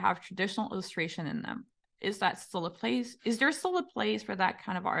portfolios that have traditional illustration in them? Is there still a place for that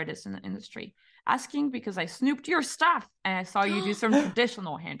kind of artist in the industry? Asking because I snooped your stuff and I saw you do some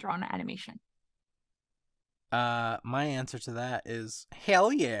traditional hand-drawn animation. My answer to that is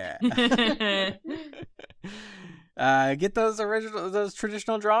hell yeah. Get those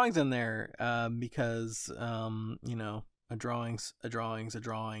traditional drawings in there, because you know, a drawing's a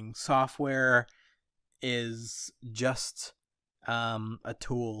drawing. Software is just a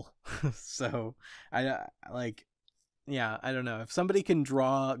tool. So I don't know, if somebody can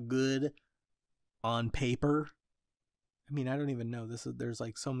draw good on paper. I mean, I don't even know, there's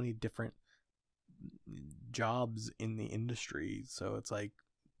like so many different jobs in the industry, so it's like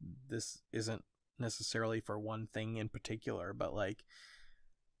this isn't necessarily for one thing in particular, but like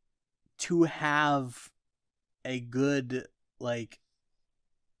to have a good like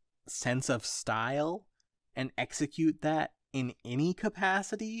sense of style and execute that in any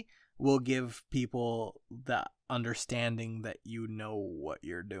capacity will give people the understanding that you know what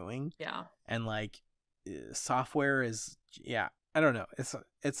you're doing. Yeah. And like software is, yeah, I don't know,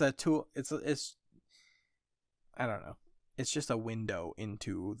 it's a tool, it's I don't know, it's just a window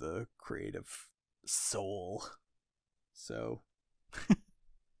into the creative soul. So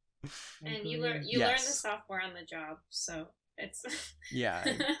and you learn the software on the job, so it's yeah,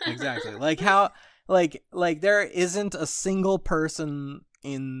 exactly. Like how like there isn't a single person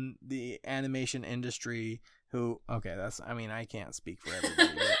in the animation industry who, okay, I mean, I can't speak for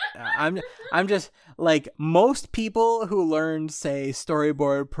everybody, but I'm just like, most people who learned, say,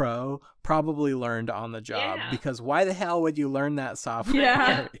 Storyboard Pro probably learned on the job, because why the hell would you learn that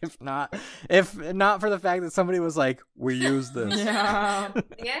software if not for the fact that somebody was like, we use this. Yeah,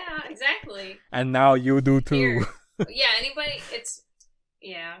 exactly. And now you do too. Here. Yeah, anybody,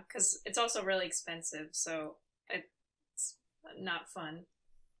 because it's also really expensive, so it's not fun.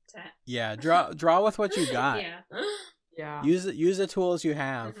 Yeah, draw with what you got. Yeah. Use the tools you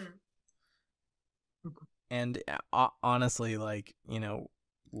have. And honestly, like, you know,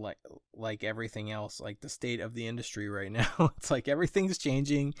 like everything else, like the state of the industry right now, it's like everything's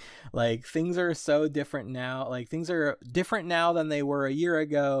changing. Like things are so different now. Like things are different now than they were a year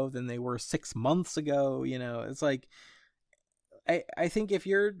ago, than they were 6 months ago. You know, it's like I think if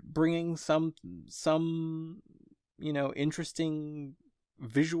you're bringing some you know, interesting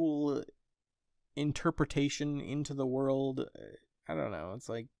visual interpretation into the world, I don't know, it's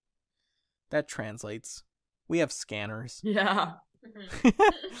like that translates. We have scanners. Yeah.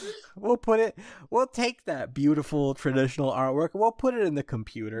 We'll take that beautiful traditional artwork, we'll put it in the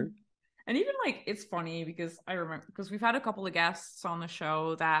computer. And even like, it's funny because I remember, because we've had a couple of guests on the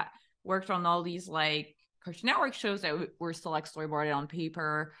show that worked on all these like Cartoon Network shows that were still like storyboarded on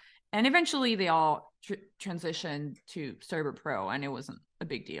paper, and eventually they all transitioned to Storyboard Pro, and it wasn't a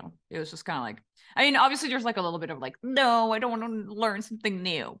big deal. It was just kind of like, I mean, obviously there's like a little bit of like, no, I don't want to learn something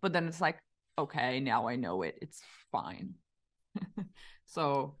new, but then it's like, okay, now I know it, it's fine.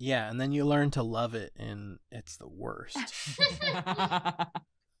 So yeah, and then you learn to love it, and it's the worst.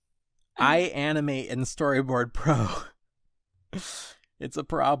 I animate in Storyboard Pro. It's a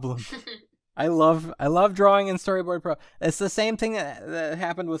problem. I love drawing in Storyboard Pro. It's the same thing that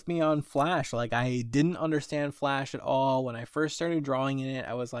happened with me on Flash. Like, I didn't understand Flash at all. When I first started drawing in it,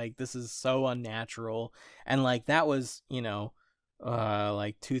 I was like, this is so unnatural. And like, that was, you know,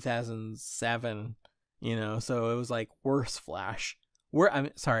 like 2007, you know, so it was like worse Flash. I'm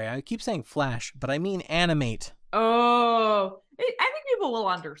sorry, I keep saying Flash, but I mean animate. Oh, I think people will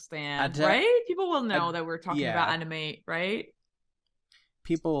understand, right? People will know that we're talking about animate, right?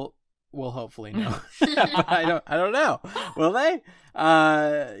 People will hopefully know. But I don't know. Will they?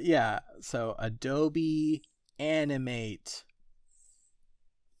 Yeah. So Adobe Animate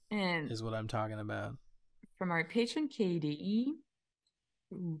is what I'm talking about. From our patron Katie.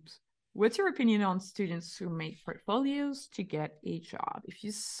 What's your opinion on students who make portfolios to get a job? If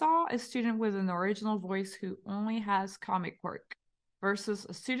you saw a student with an original voice who only has comic work versus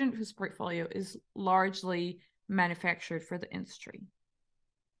a student whose portfolio is largely manufactured for the industry.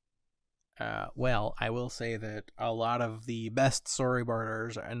 Well, I will say that a lot of the best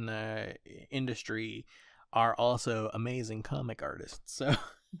storyboarders in the industry are also amazing comic artists. So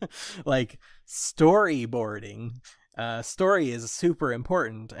like storyboarding, story is super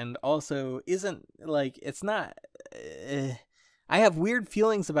important, and also isn't like, it's not I have weird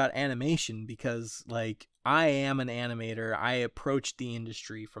feelings about animation because like I am an animator. I approach the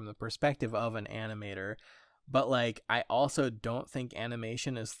industry from the perspective of an animator, but like I also don't think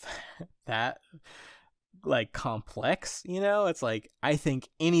animation is that like complex, you know? It's like I think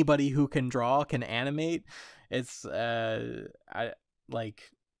anybody who can draw can animate. It's I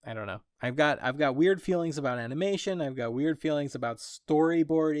don't know. I've got weird feelings about animation. I've got weird feelings about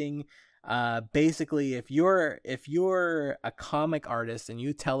storyboarding. Basically, if you're a comic artist and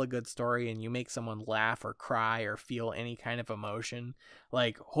you tell a good story and you make someone laugh or cry or feel any kind of emotion,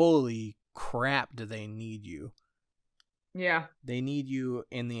 like holy crap, do they need you? Yeah. They need you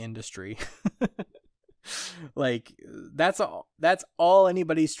in the industry. Like that's all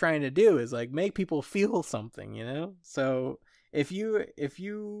anybody's trying to do is like make people feel something, you know? So if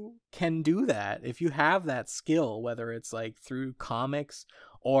you can do that, if you have that skill, whether it's like through comics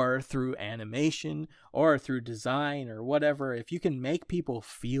or through animation or through design or whatever, if you can make people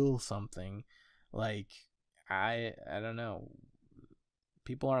feel something, like I don't know,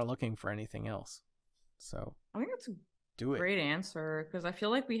 people aren't looking for anything else. So I think that's a do it. Great answer, because I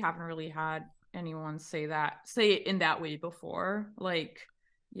feel like we haven't really had anyone say it in that way before. Like,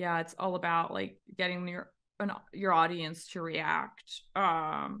 yeah, it's all about like getting your audience to react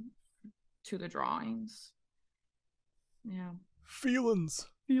to the drawings. Yeah. Feelings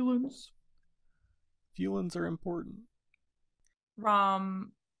are important.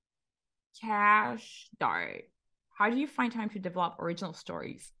 From Cash Dart, how do you find time to develop original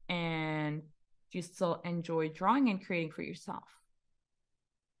stories, and do you still enjoy drawing and creating for yourself?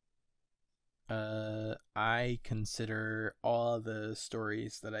 I consider all the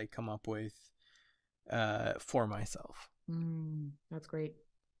stories that I come up with for myself. That's great.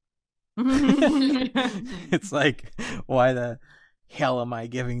 It's like, why the hell am I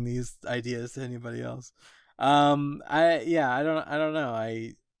giving these ideas to anybody else? I don't know.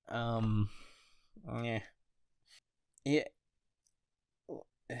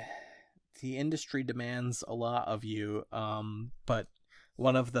 The industry demands a lot of you, but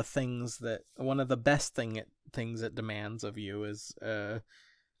one of the best things it demands of you is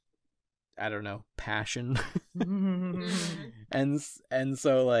I don't know, passion. and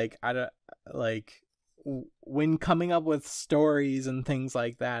so like I don't like when coming up with stories and things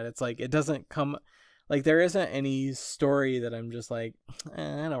like that, it's like it doesn't come like there isn't any story that I'm just like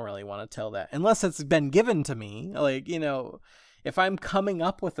I don't really want to tell that unless it's been given to me. Like, you know, if I'm coming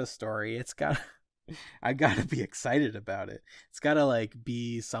up with a story, I gotta be excited about it. It's gotta like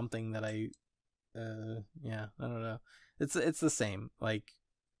be something that I don't know. It's the same like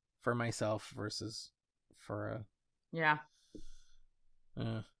for myself versus for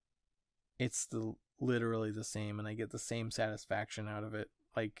it's literally the same, and I get the same satisfaction out of it.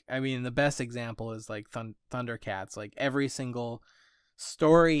 Like, I mean, the best example is like Thundercats. Like every single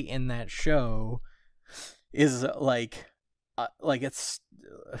story in that show is like it's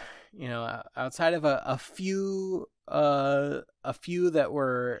you know, outside of a few that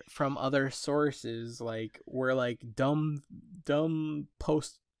were from other sources, like were like dumb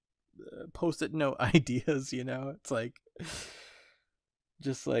post-it note ideas, you know. It's like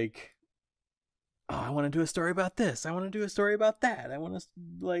just like, oh, I want to do a story about this, I want to do a story about that, I want to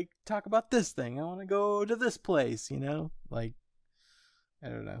like talk about this thing, I want to go to this place, you know, like I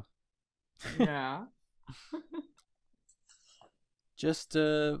don't know. Yeah. Just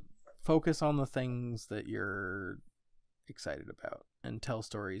focus on the things that you're excited about and tell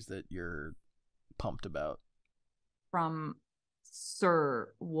stories that you're pumped about. From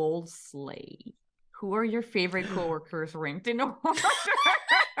Sir Wolseley, who are your favorite coworkers ranked in order?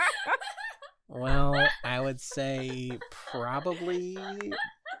 Well, I would say probably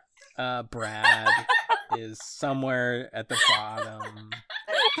Brad is somewhere at the bottom.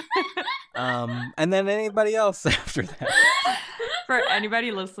 And then anybody else after that. For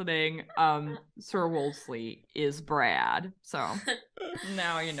anybody listening, Sir Wolseley is Brad. So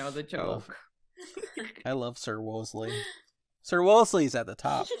now you know the joke. I love Sir Wolseley. Sir Wolseley's at the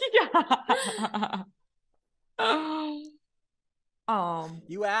top. Yeah.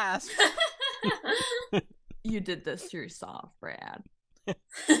 You asked. You did this to yourself, Brad.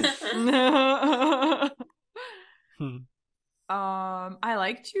 I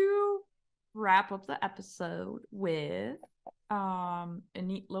like to wrap up the episode with a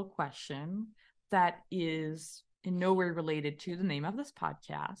neat little question that is in no way related to the name of this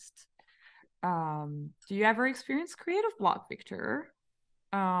podcast. Do you ever experience creative block, Victor?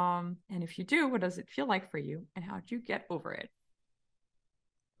 And if you do, what does it feel like for you, and how do you get over it?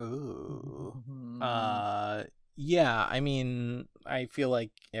 Ooh. Yeah, I mean, I feel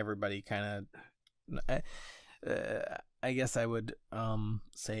like everybody kind of I guess I would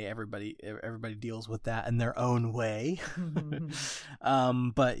say everybody deals with that in their own way.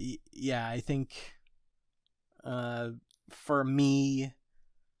 But yeah, I think for me,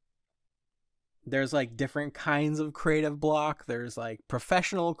 there's like different kinds of creative block. There's like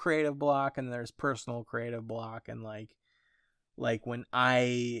professional creative block, and there's personal creative block. And like when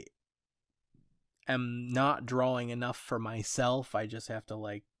I am not drawing enough for myself, I just have to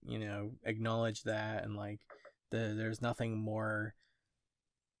like, you know, acknowledge that. And like there's nothing more.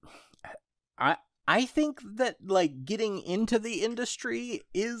 I think that like getting into the industry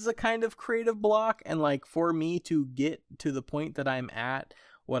is a kind of creative block, and like for me to get to the point that I'm at,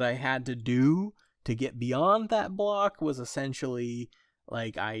 what I had to do to get beyond that block was essentially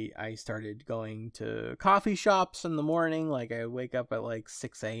like I started going to coffee shops in the morning. Like I wake up at like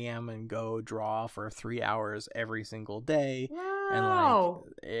 6 a.m. and go draw for 3 hours every single day. Wow.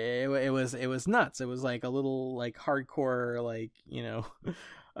 And like it was nuts. It was like a little like hardcore, like, you know,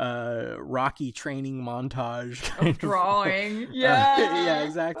 Rocky training montage kind of drawing. Yeah. Yeah,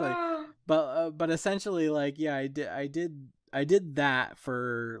 exactly. But essentially, like, yeah, I did that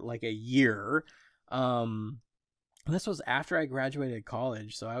for like a year. This was after I graduated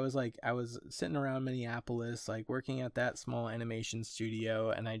college, so I was sitting around Minneapolis, like working at that small animation studio,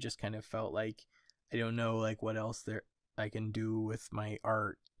 and I just kind of felt like I don't know like what else there I can do with my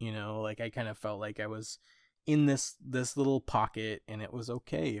art, you know, like I kind of felt like I was in this little pocket, and it was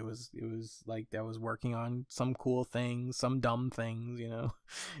okay. It was like I was working on some cool things, some dumb things, you know.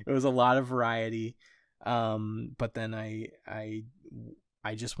 It was a lot of variety. But then I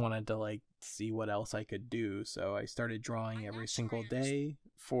just wanted to like see what else I could do, so I started drawing every single day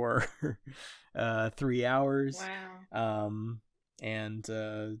for 3 hours. Wow. And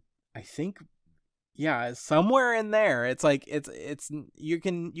I think, yeah, somewhere in there, it's like it's you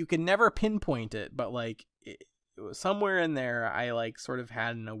can never pinpoint it, but like it was somewhere in there I like sort of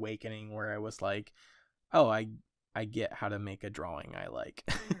had an awakening where I was like, oh, I get how to make a drawing I like.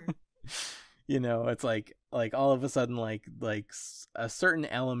 You know, it's like all of a sudden like a certain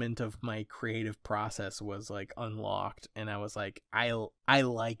element of my creative process was like unlocked, and I was like, I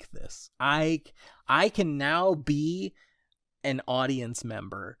like this. I can now be an audience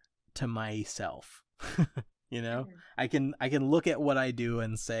member to myself. You know, I can look at what I do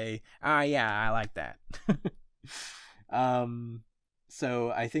and say, yeah, I like that.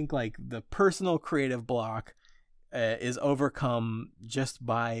 So I think like the personal creative block is overcome just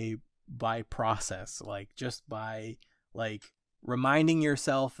by process, like just by like reminding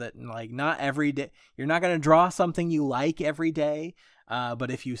yourself that like not every day you're not going to draw something you like every day,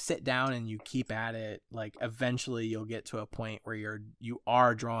 but if you sit down and you keep at it, like eventually you'll get to a point where you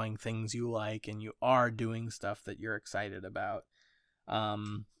are drawing things you like, and you are doing stuff that you're excited about.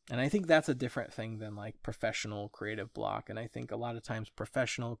 And I think that's a different thing than like professional creative block. And I think a lot of times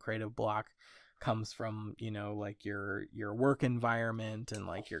professional creative block comes from, you know, like your work environment and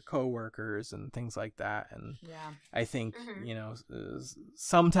like your coworkers and things like that. And yeah, I think, you know,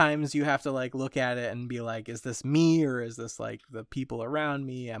 sometimes you have to like look at it and be like, is this me, or is this like the people around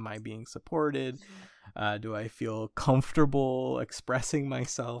me? Am I being supported? Do I feel comfortable expressing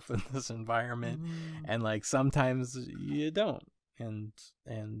myself in this environment? And like sometimes you don't. And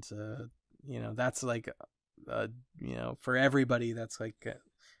you know, that's like you know, for everybody, that's like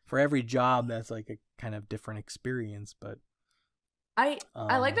for every job, that's like a kind of different experience. But I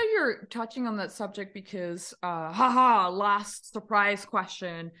like that you're touching on that subject, because last surprise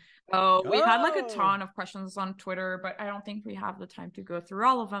question. We had like a ton of questions on Twitter, but I don't think we have the time to go through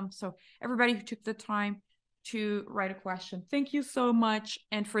all of them. So everybody who took the time to write a question, thank you so much.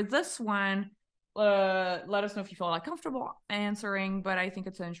 And for this one, let us know if you feel like comfortable answering, but I think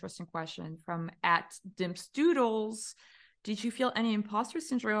it's an interesting question from @DimpsDoodles. Did you feel any imposter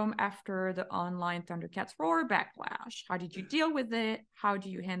syndrome after the online Thundercats Roar backlash? How did you deal with it? How do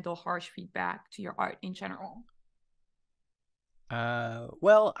you handle harsh feedback to your art in general?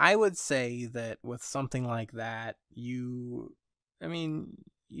 Well, I would say that with something like that, you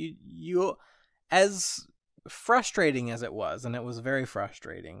as frustrating as it was, and it was very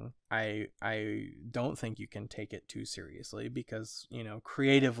frustrating, I don't think you can take it too seriously, because, you know,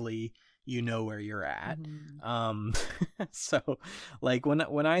 creatively, you know where you're at. So like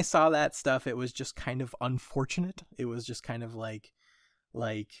when I saw that stuff, it was just kind of unfortunate. It was just kind of like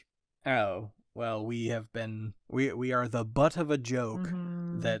oh, well, we are the butt of a joke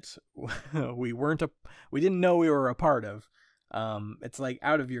that we didn't know we were a part of. it's like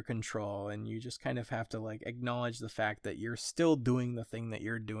out of your control, and you just kind of have to like acknowledge the fact that you're still doing the thing that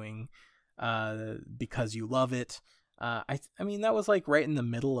you're doing because you love it. I mean, that was like right in the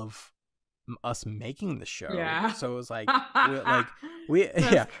middle of us making the show. Yeah. So it was like we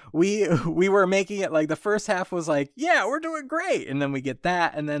were making it, like the first half was like, yeah, we're doing great, and then we get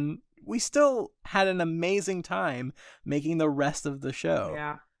that, and then we still had an amazing time making the rest of the show.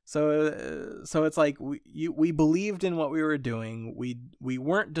 Yeah. So it's like we believed in what we were doing. We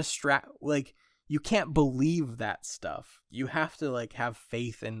weren't like, you can't believe that stuff. You have to like have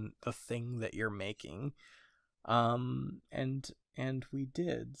faith in the thing that you're making. And we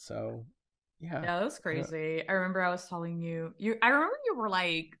did. So yeah. Yeah, that was crazy. I remember I was telling you I remember you were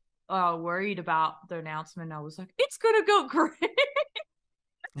like worried about the announcement. I was like, it's gonna go great.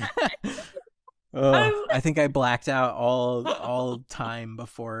 Oh, I think I blacked out all time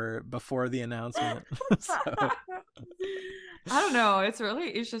before the announcement. So. I don't know. It's really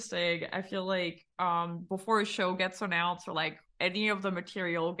interesting. I feel like before a show gets announced or like any of the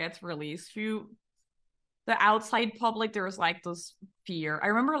material gets released, the outside public, there was like this fear. I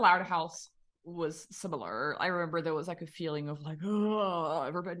remember Loud House was similar. I remember there was like a feeling of like, oh,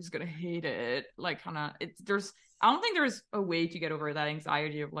 everybody's gonna hate it. Like kind of I don't think there's a way to get over that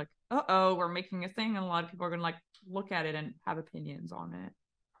anxiety of like, uh-oh, we're making a thing and a lot of people are gonna like look at it and have opinions on it.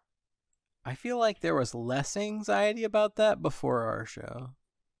 I feel like there was less anxiety about that before our show.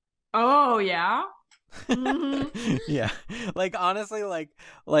 Oh, yeah? Mm-hmm. Yeah. Like, honestly, like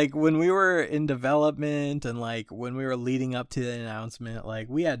when we were in development and like when we were leading up to the announcement, like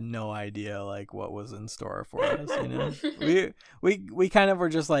we had no idea like what was in store for us, you know? we kind of were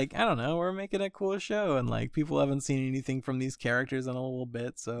just like, I don't know, we're making a cool show, and like people haven't seen anything from these characters in a little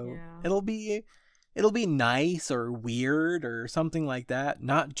bit, so yeah. it'll be nice or weird or something like that,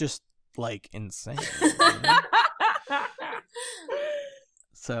 not just like insane. You know?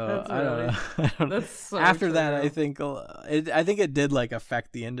 So I don't know. That's so After true. that, I think it did like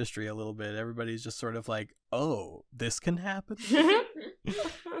affect the industry a little bit. Everybody's just sort of like, oh, this can happen.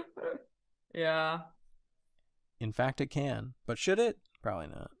 Yeah. In fact, it can, but should it? Probably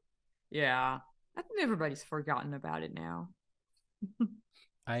not. Yeah, I think everybody's forgotten about it now.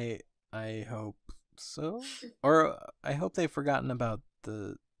 I hope so, or I hope they've forgotten about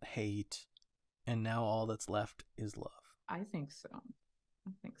the hate, and now all that's left is love. I think so.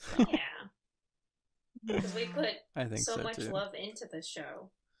 Yeah. Because we put so much too. love into the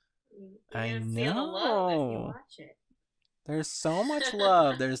show. I You're gonna know. feel the love if you watch it. There's so much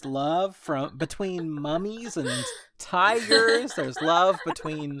love. There's love between mummies and tigers. There's love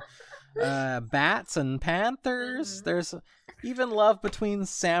between bats and panthers. Mm-hmm. There's even love between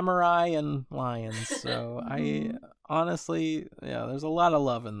samurai and lions. So I honestly, yeah, there's a lot of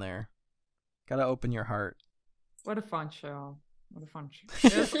love in there. Gotta open your heart. What a fun show.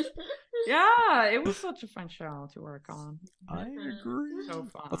 Yeah, it was such a fun show to work on. I agree. So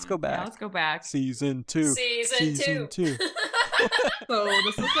fun. Let's go back. Yeah, let's go back. Season 2. Season 2. So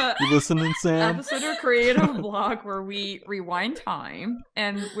this is a you listening, Sam? episode of Creative Block where we rewind time,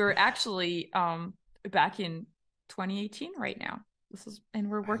 and we're actually back in 2018 right now.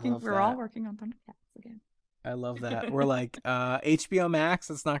 We're all working on Thundercats again. I love that. We're like, HBO Max,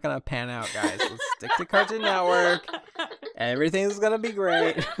 it's not going to pan out, guys. Let's stick to Cartoon Network. Everything's going to be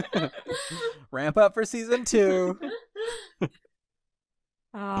great. Ramp up for season 2.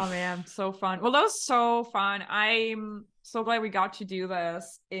 Oh, man. So fun. Well, that was so fun. I'm so glad we got to do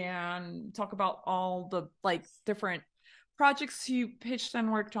this and talk about all the like different projects you pitched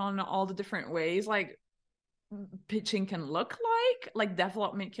and worked on, all the different ways like pitching can look like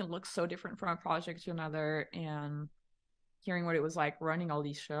development can look so different from a project to another, and hearing what it was like running all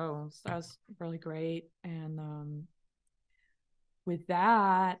these shows, that was really great. And with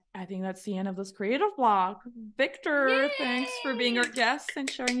that, I think that's the end of this creative block. Victor, Yay! Thanks for being our guest and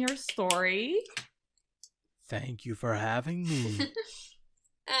sharing your story. Thank you for having me.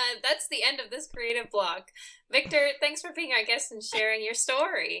 That's the end of this creative block. Victor, thanks for being our guest and sharing your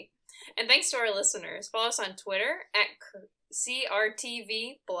story. And thanks to our listeners. Follow us on Twitter at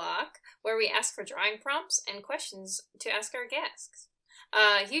CRTVBlock, where we ask for drawing prompts and questions to ask our guests.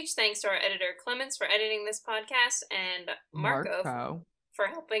 Huge thanks to our editor Clemens for editing this podcast, and Marco for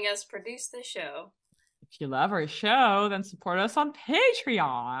helping us produce the show. If you love our show, then support us on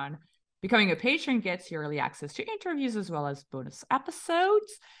Patreon. Becoming a patron gets you early access to interviews as well as bonus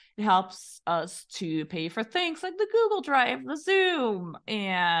episodes. It helps us to pay for things like the Google Drive, the Zoom,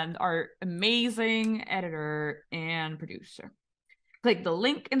 and our amazing editor and producer. Click the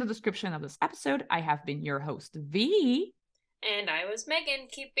link in the description of this episode. I have been your host, V. And I was Megan.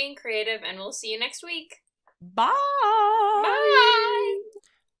 Keep being creative, and we'll see you next week. Bye. Bye.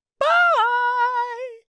 Bye.